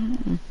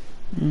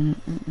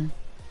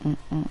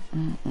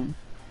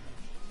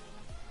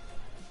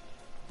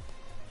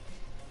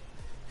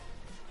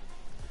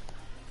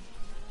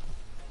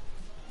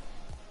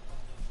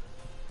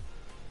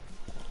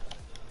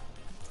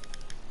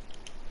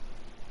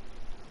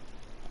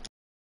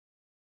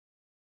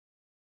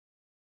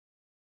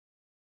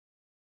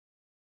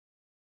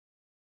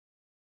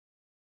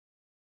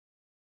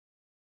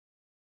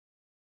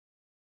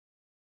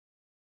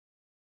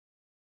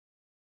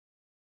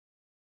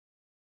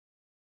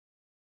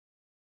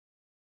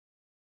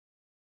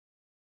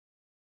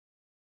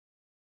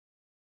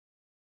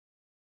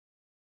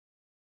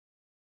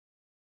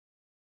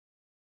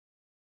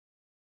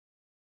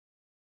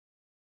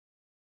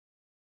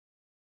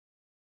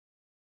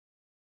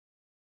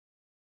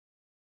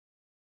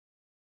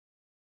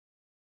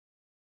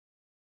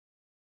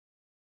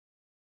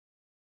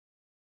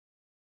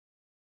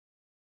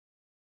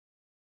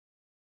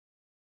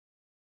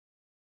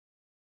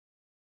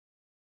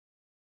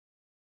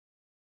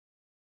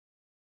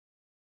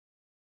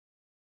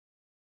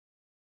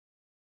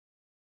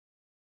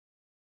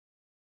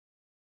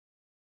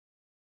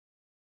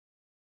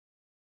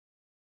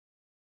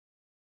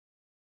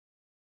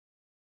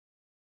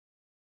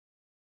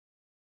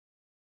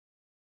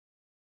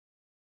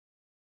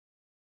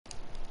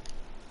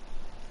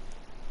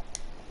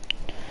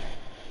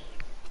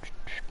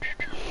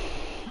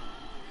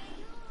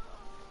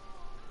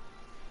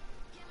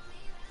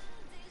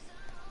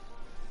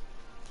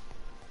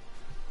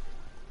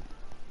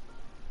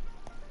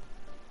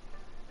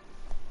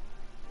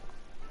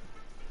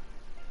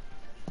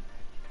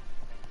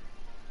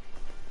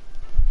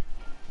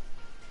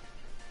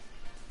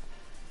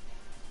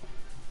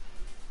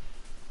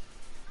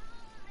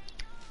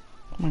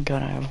my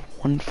god, I have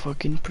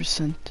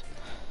 1%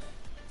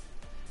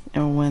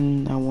 and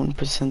when that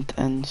 1%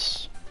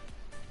 ends,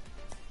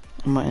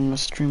 I might end my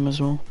stream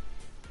as well.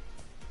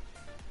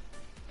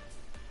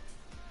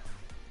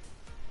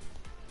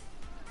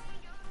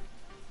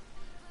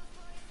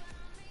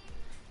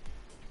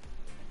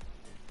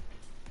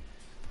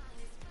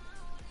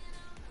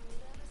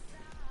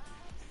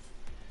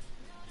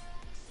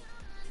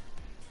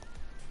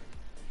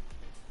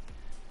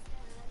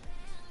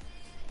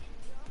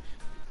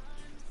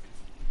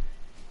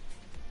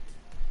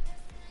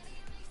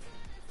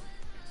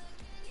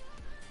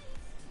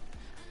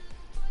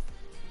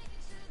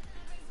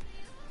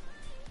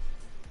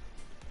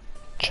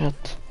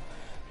 Chat.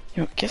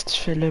 Yo, qu'est-ce que tu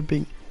fais là,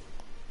 Big?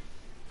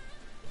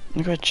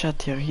 Quoi,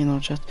 chat? Y'a rien dans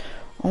le chat.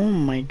 Oh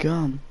my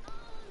god.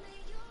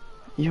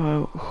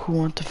 Yo, who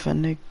want to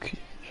Fennec?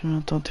 Je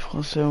m'entends tes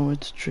français en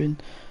West Street.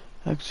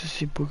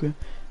 Accessible pour que.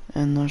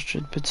 Non, je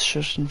te petit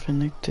cherche une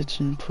Fennec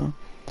peut-être une fois.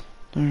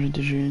 Non, j'ai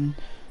déjà une.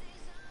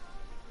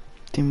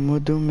 T'es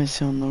modo, mais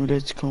c'est en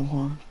anglais, tu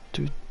comprends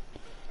tout.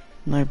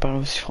 Non, il parle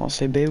aussi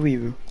français. Ben oui,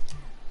 bro.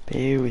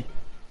 Ben oui.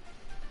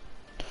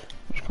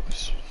 Je comprends.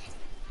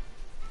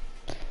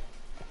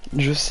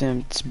 Je sais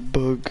un petit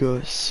beau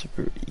gosse,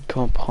 bro. Il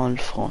comprend le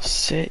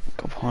français, il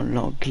comprend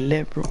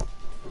l'anglais, bro.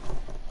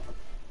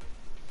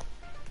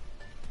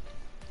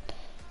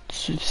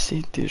 Tu le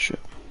sais déjà.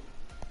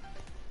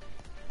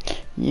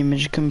 Yeah, mais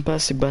j'ai comme pas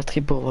assez de batterie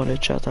pour voir le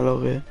chat,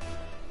 alors je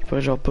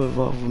pourrais genre pas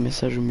voir vos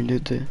messages au milieu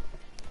de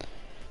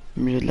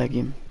la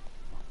game.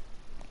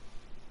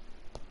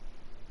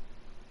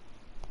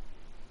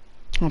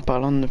 En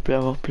parlant de ne plus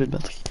avoir plus de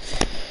batterie.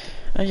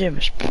 Ah yeah,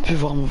 mais je peux plus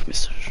voir mon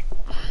message.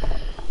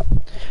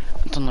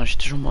 Attends, non, j'ai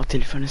toujours mon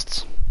téléphone,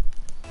 est-ce.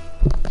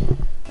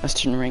 Ah,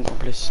 c'est une ring en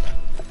plus.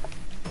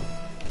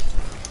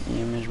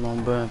 Yeah, mais je m'en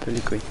bats un peu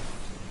les couilles.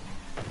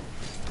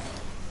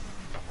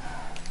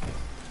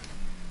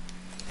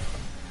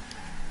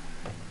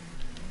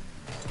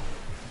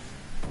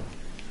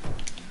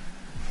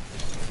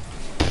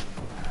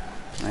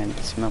 Ouais,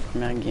 c'est ma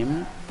première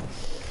game.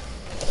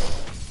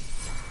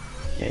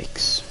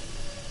 Yikes.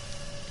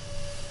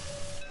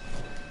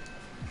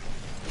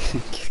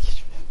 Qu'est-ce que je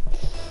fais?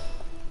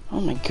 Oh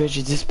my god,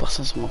 j'ai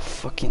 10% sur mon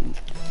fucking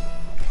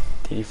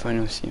téléphone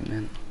aussi,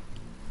 man.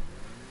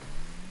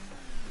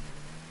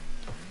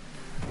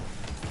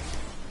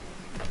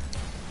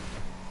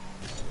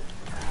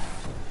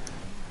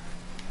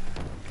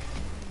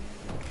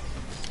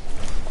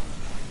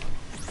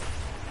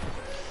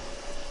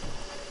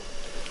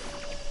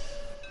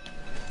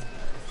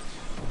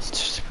 Je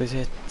suis supposé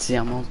être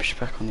diamant, puis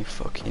j'espère qu'on est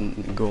fucking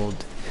gold.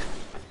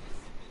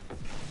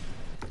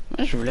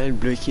 Moi, je voulais le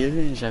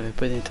bloquer, j'avais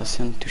pas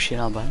d'intention de toucher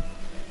la balle.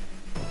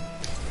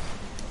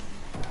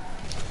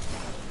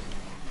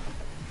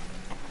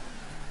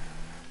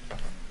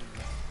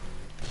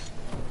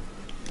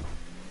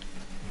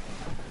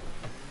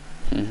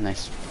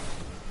 Nice.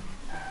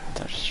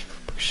 Attends, il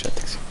faut pas que je shot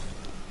avec ça.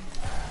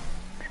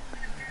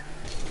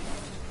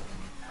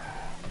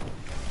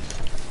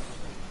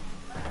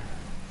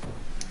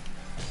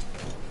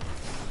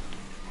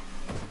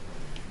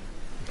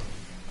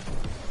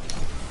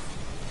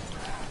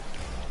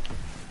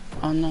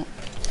 Oh non,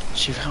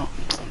 j'ai vraiment...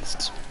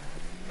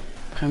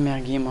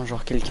 Première game en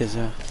genre quelques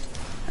heures.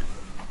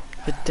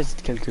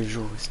 Peut-être quelques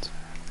jours.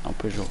 On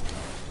peut jouer.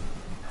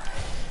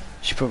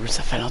 J'ai pas vu,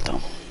 ça fait longtemps.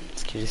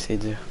 Ce que j'essaie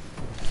de dire.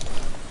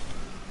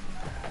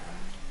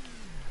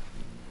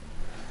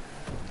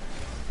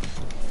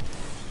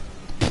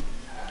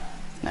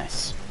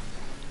 Nice.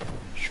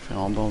 Je fais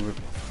un bon bleu.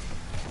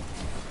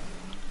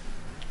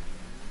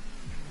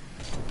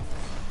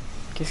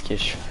 Qu'est-ce que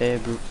je fais,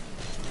 bro?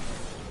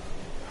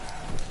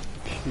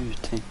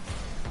 Putain.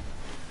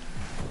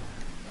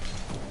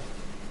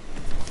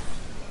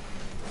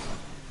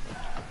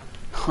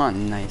 Oh,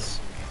 nice.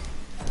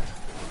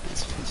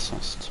 Ça fait du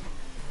sens, tu.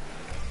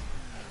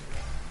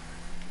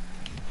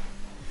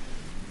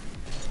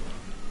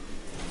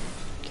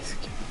 Qu'est-ce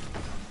que...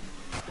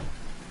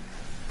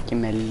 Ok,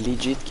 mais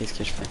legit, qu'est-ce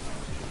que je fais?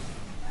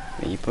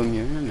 Mais il est pas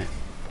mieux, là, mais...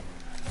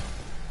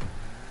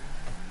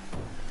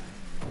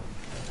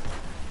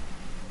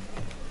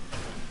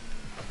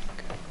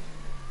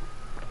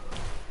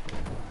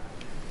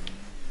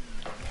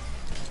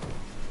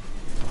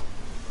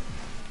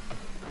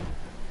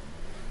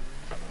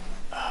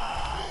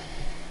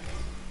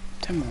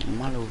 Tellement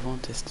mal au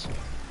ventre, est-ce que...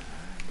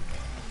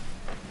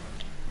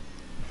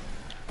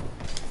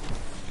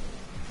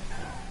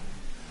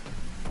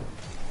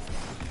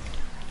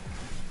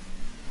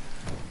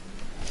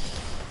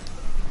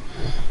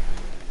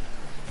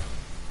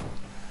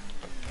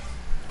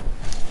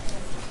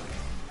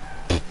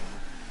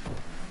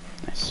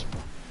 Nice.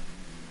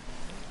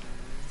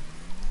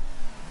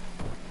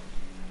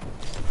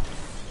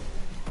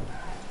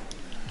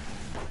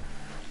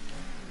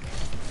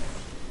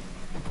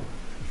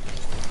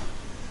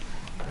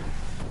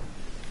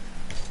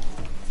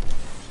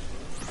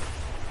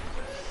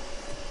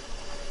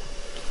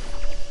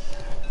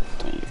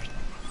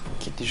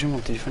 Ok, déjà mon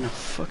téléphone a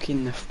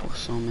fucking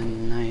 9%,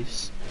 man,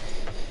 nice.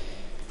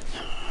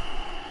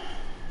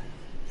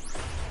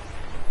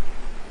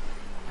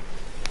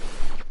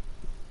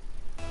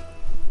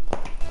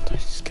 Attends,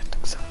 c'est que tant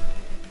que ça.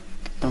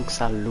 Tant que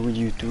ça load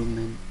YouTube,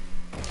 man.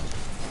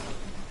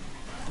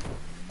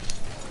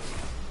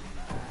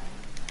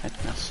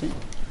 Merci.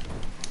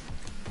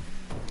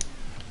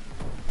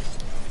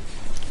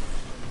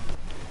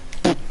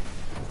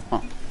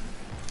 Oh.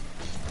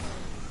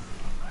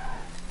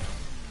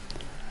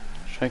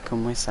 Je savais qu'au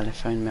moins ça allait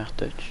faire une meilleure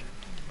touch.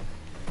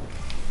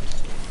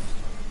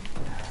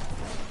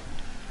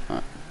 Ouais,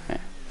 ouais.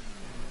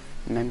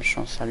 Même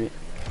chance à lui.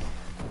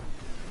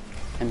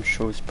 Même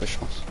chose, pas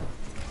chance.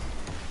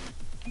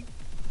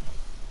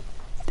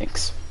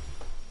 Thanks.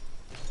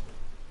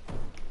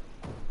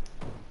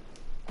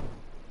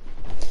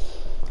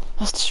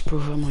 Ah, si je peux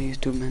ouvrir mon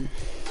YouTube, man.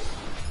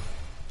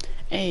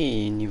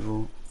 Hey,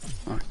 niveau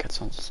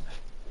 419.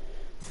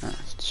 Ah,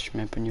 je suis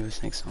même pas niveau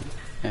 500.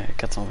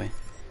 420.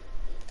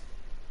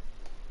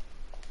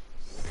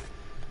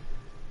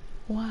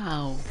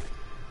 Wow.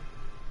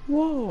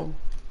 Wow.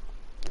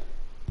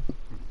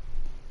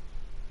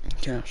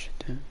 Quelle heure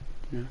j'étais?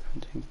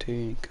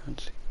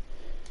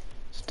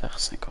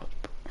 7h50.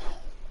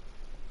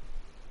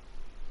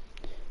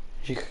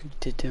 J'ai cru que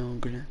t'étais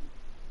anglais.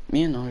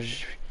 Mais non,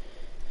 je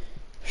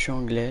suis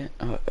anglais.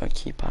 Ah,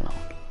 ok, il parle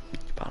anglais.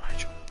 Il parle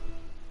anglais.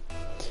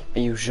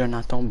 Mais yo,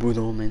 Jonathan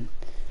Boudreau, man.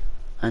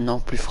 Un nom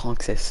plus franc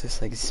que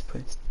ça existe pas.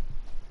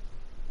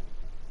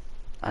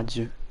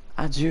 Adieu.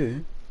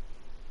 Adieu.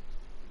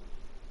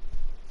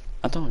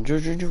 Attends,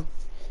 Joe.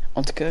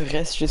 En tout cas,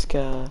 reste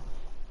jusqu'à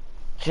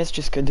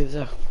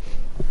 2h.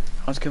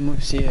 Parce que moi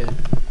aussi, je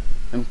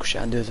vais me coucher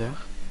à 2h.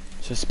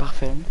 Ça, c'est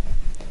parfait.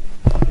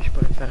 Tant pis, je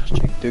peux le faire, je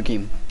check 2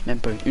 games. Même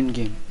pas une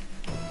game.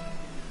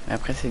 Et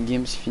après, cette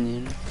game, c'est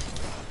fini. Là.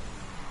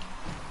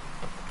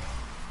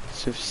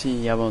 Sauf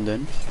s'il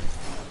abandonne.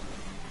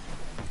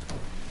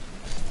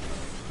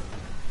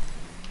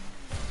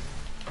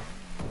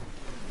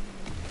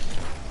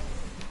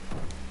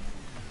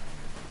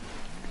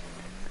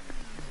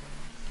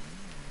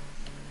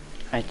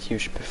 Ah, tiens,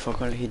 je peux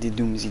fuck all des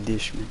Doomsday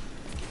Dish, man.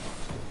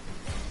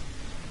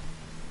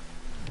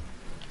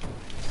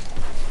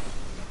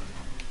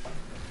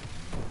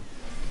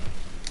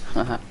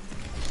 Haha.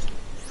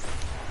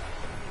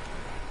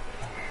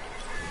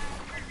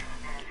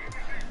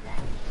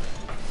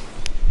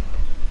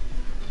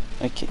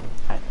 Ok,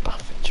 allez,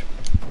 parfait, tu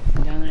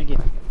vois. Dernière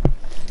game,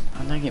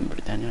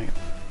 bro, dernière game.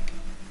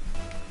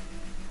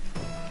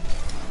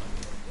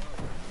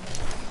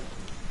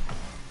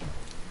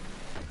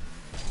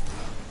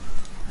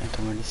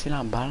 Attends, on va laisser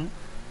la balle.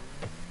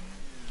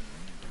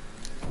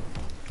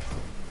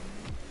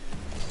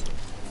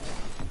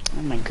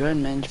 Oh my god,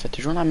 man, je fais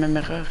toujours la même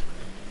erreur.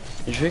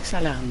 Je veux que ça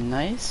a l'air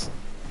nice.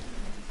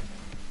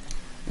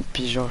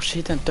 Puis genre, je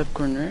hit un top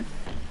corner.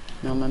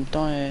 Mais en même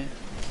temps,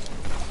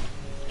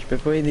 je peux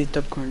pas aider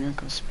top corner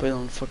quand c'est pas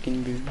dans le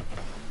fucking but.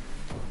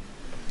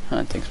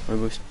 Ah, thanks for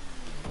le boost.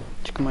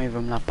 Tu sais comment il va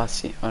me la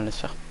passer? On va laisse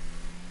faire.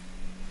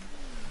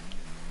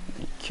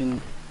 Qu'une...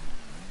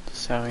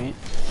 Ça sert à rien.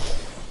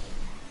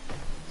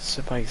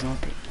 Ça par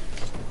exemple.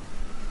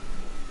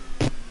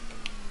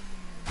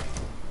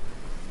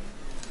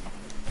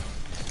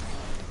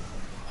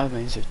 Ah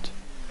ben zut.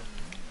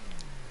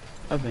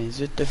 Ah ben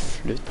zut de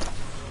flûte.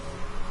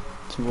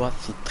 Tu vois,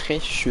 c'est très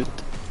chute.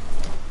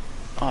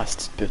 Ah,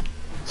 c'est petite pute.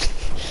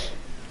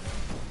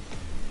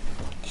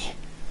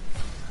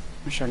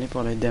 Je suis allé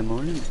pour le démo,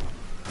 là.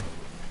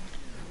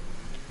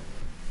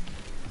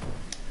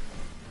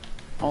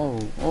 Oh,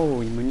 oh,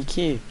 il m'a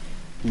niqué.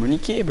 Il m'a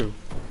niqué, bro.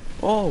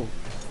 Oh,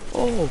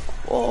 oh,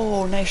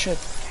 oh, nice shot.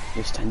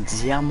 C'est un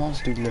diamant,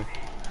 ce dude-là.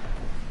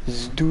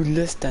 Ce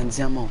dude-là, c'est un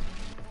diamant.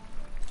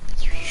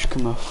 Je suis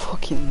comme un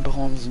fucking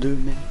bronze 2,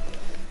 man.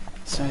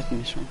 Ça va être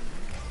méchant.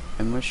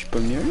 Mais moi, je suis pas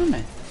mieux, là,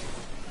 mais...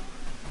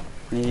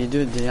 On est les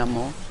deux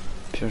diamants.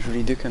 Puis on joue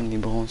les deux comme des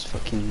bronzes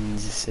fucking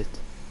 17.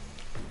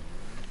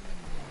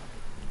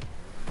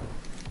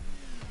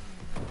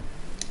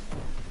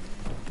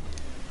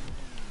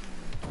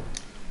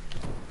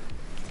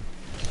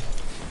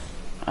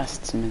 Ah,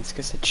 c'est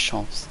que cette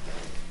chance.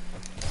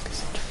 C'est que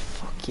cette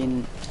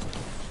fucking...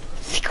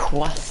 C'est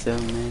quoi ça,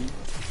 man?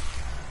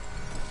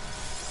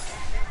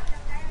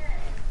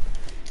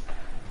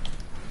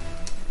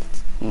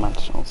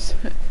 Malchance.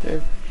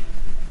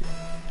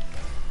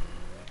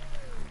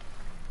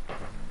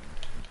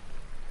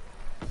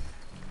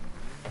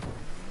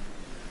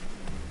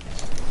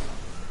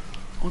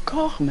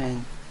 Encore,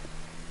 man.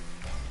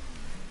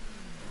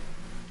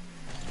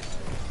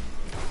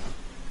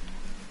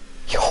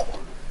 Yo!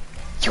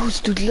 Yo,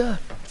 ce dude-là!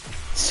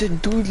 Ce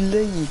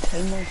dude-là, il est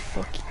tellement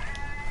fucking...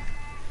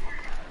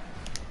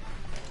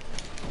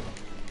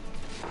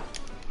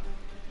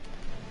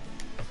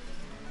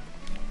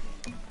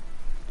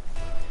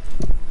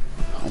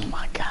 Oh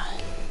my god.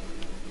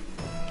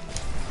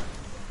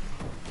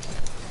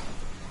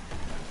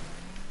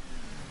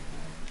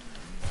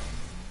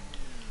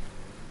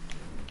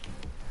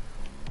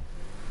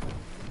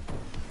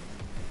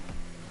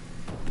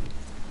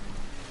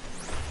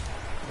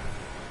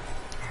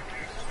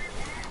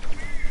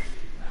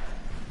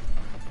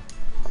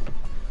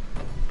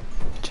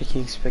 Check,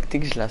 il expectait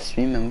que je la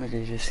suis, mais moi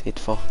j'ai essayé de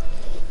fort.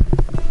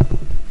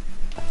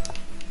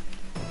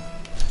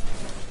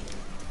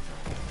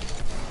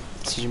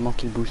 Si j'ai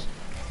manqué le boost.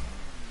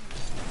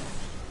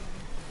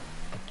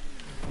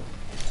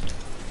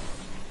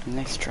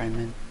 Next try,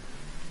 man.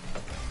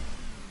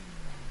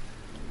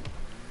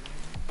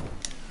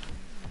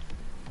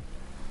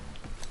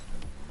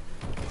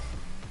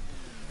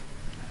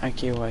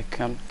 Ok, ouais,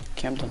 calme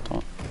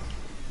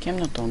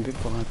dans ton but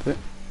pour un peu.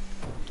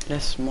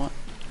 Laisse-moi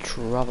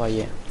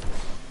travailler.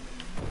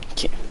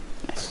 Ok,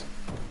 nice.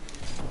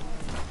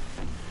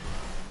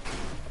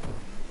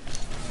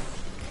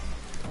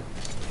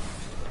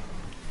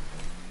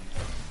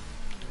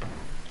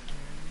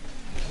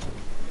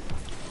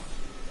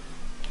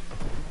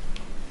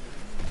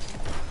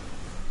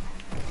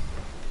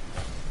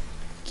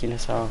 Ok, là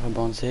ça va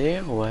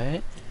rebondir,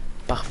 ouais.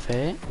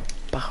 Parfait.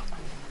 Pardon.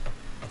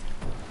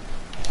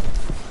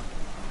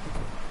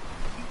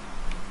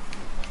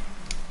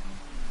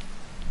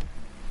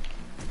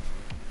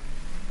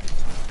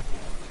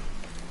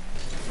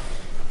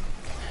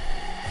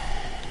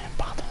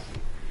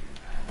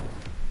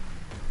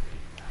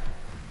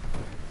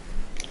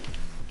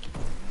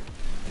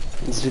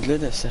 Dis-le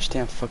de s'acheter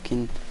un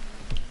fucking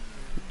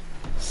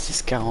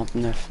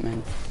 6,49,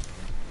 man.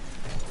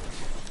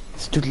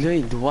 Ce dude-là,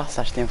 il doit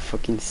s'acheter un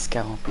fucking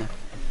 6,49.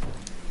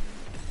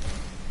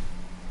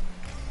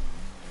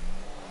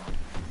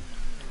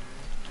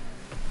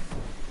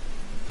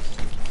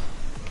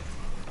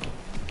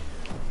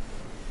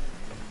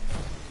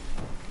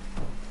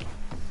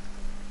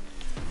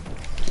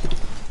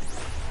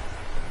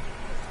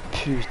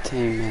 Putain,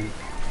 man.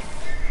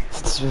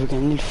 Si tu veux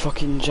gagner le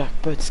fucking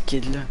jackpot, ce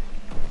kid-là.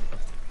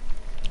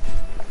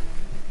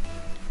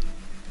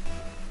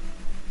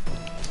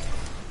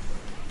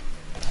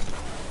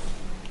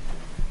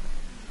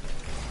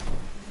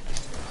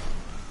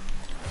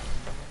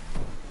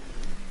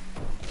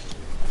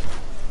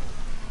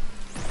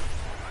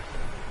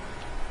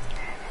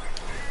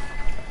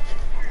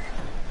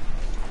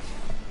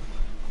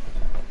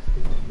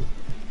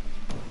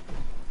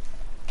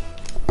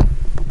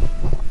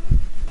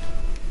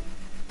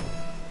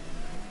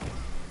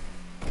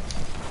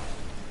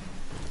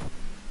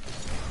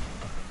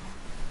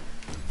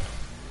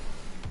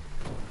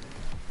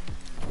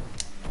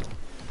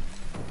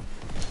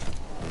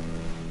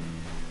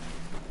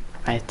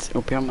 Arrête,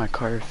 au pire ma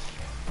curve.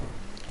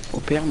 Au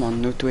pire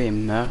mon auto est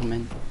meurt,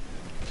 man.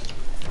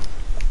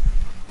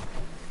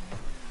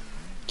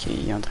 Ok,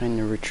 il est en train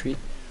de retreat.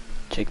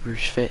 Check où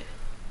je fais.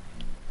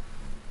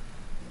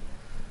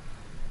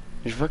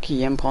 Je vois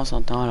qu'il aime prendre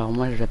son temps, alors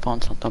moi je vais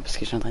prendre son temps parce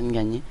que je suis en train de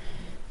gagner.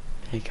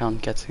 Et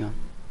 44 secondes.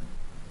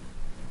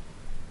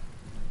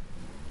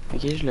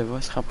 Ok, je le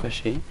vois se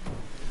rapprocher.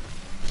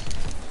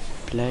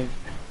 Puis là,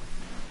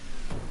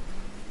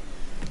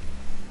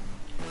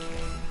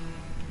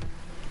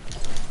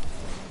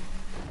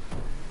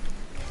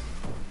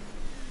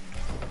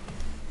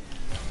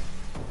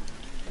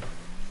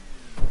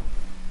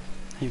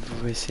 il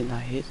va essayer de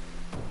la hit.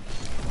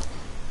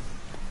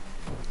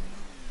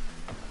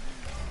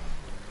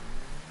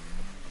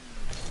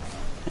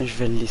 Je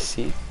vais le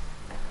laisser.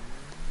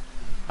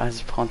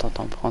 Vas-y, prends ton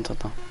temps, prends ton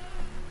temps.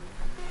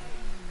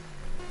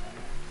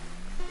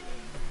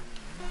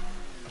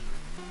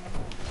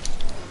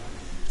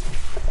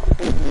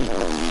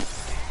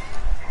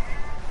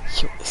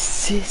 Yo,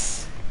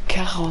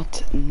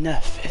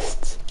 6,49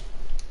 est.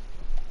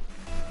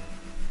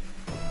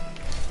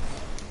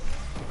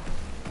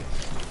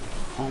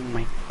 Oh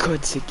my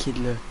god, ce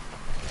kid-là.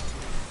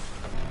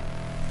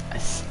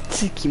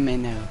 C'est qui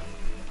m'énerve.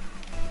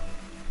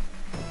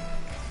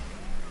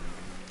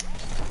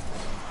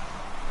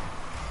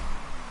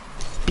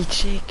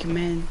 Pichik,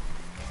 man.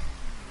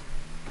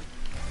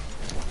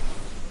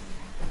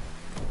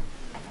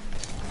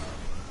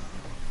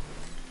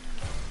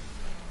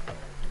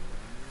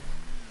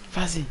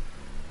 Vas-y.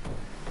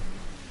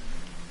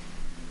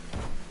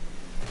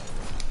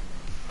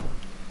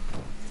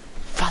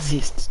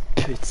 Vas-y,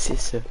 pute, c'est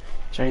ça.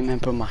 J'allais même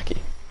pas marquer.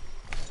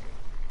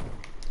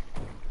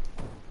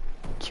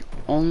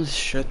 11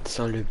 shots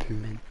sur le but,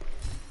 man.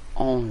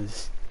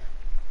 11.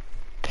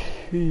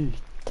 Putain,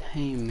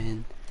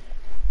 man.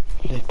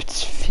 Le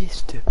petit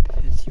fils de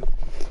pute, yo.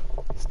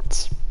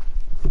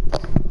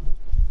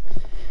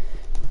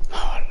 Oh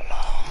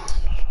là.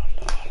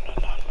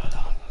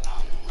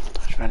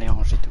 Je vais aller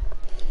ranger tout.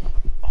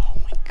 Oh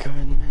my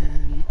god,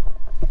 man.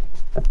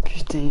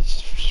 Putain,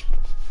 je peux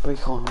pas y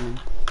croire, man.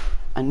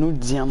 Un autre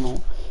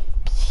diamant.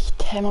 Pis il est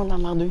tellement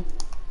emmerdeux.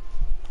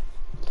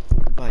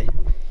 Bye.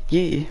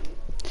 Yeah.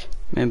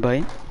 Mais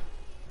bye.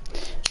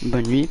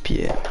 Bonne nuit,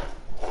 puis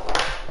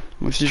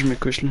moi aussi je me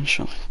couche là. Je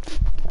suis en train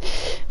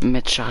de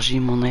mettre charger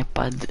mon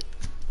iPad.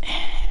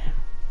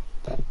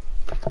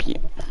 Puis,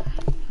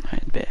 ouais,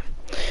 ben.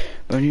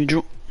 Bonne nuit,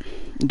 Joe.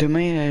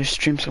 Demain, je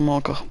stream sûrement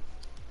encore.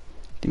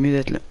 T'es mieux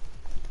d'être là.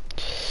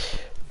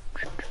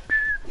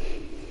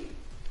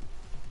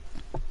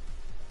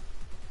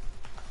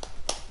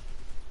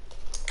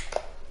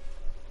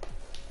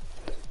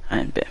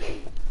 Ouais, ben.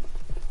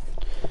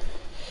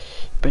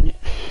 Bonne nuit.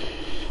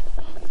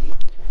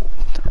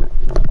 Attends,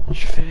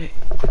 je fais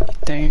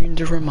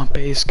éteindre mon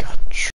PS4.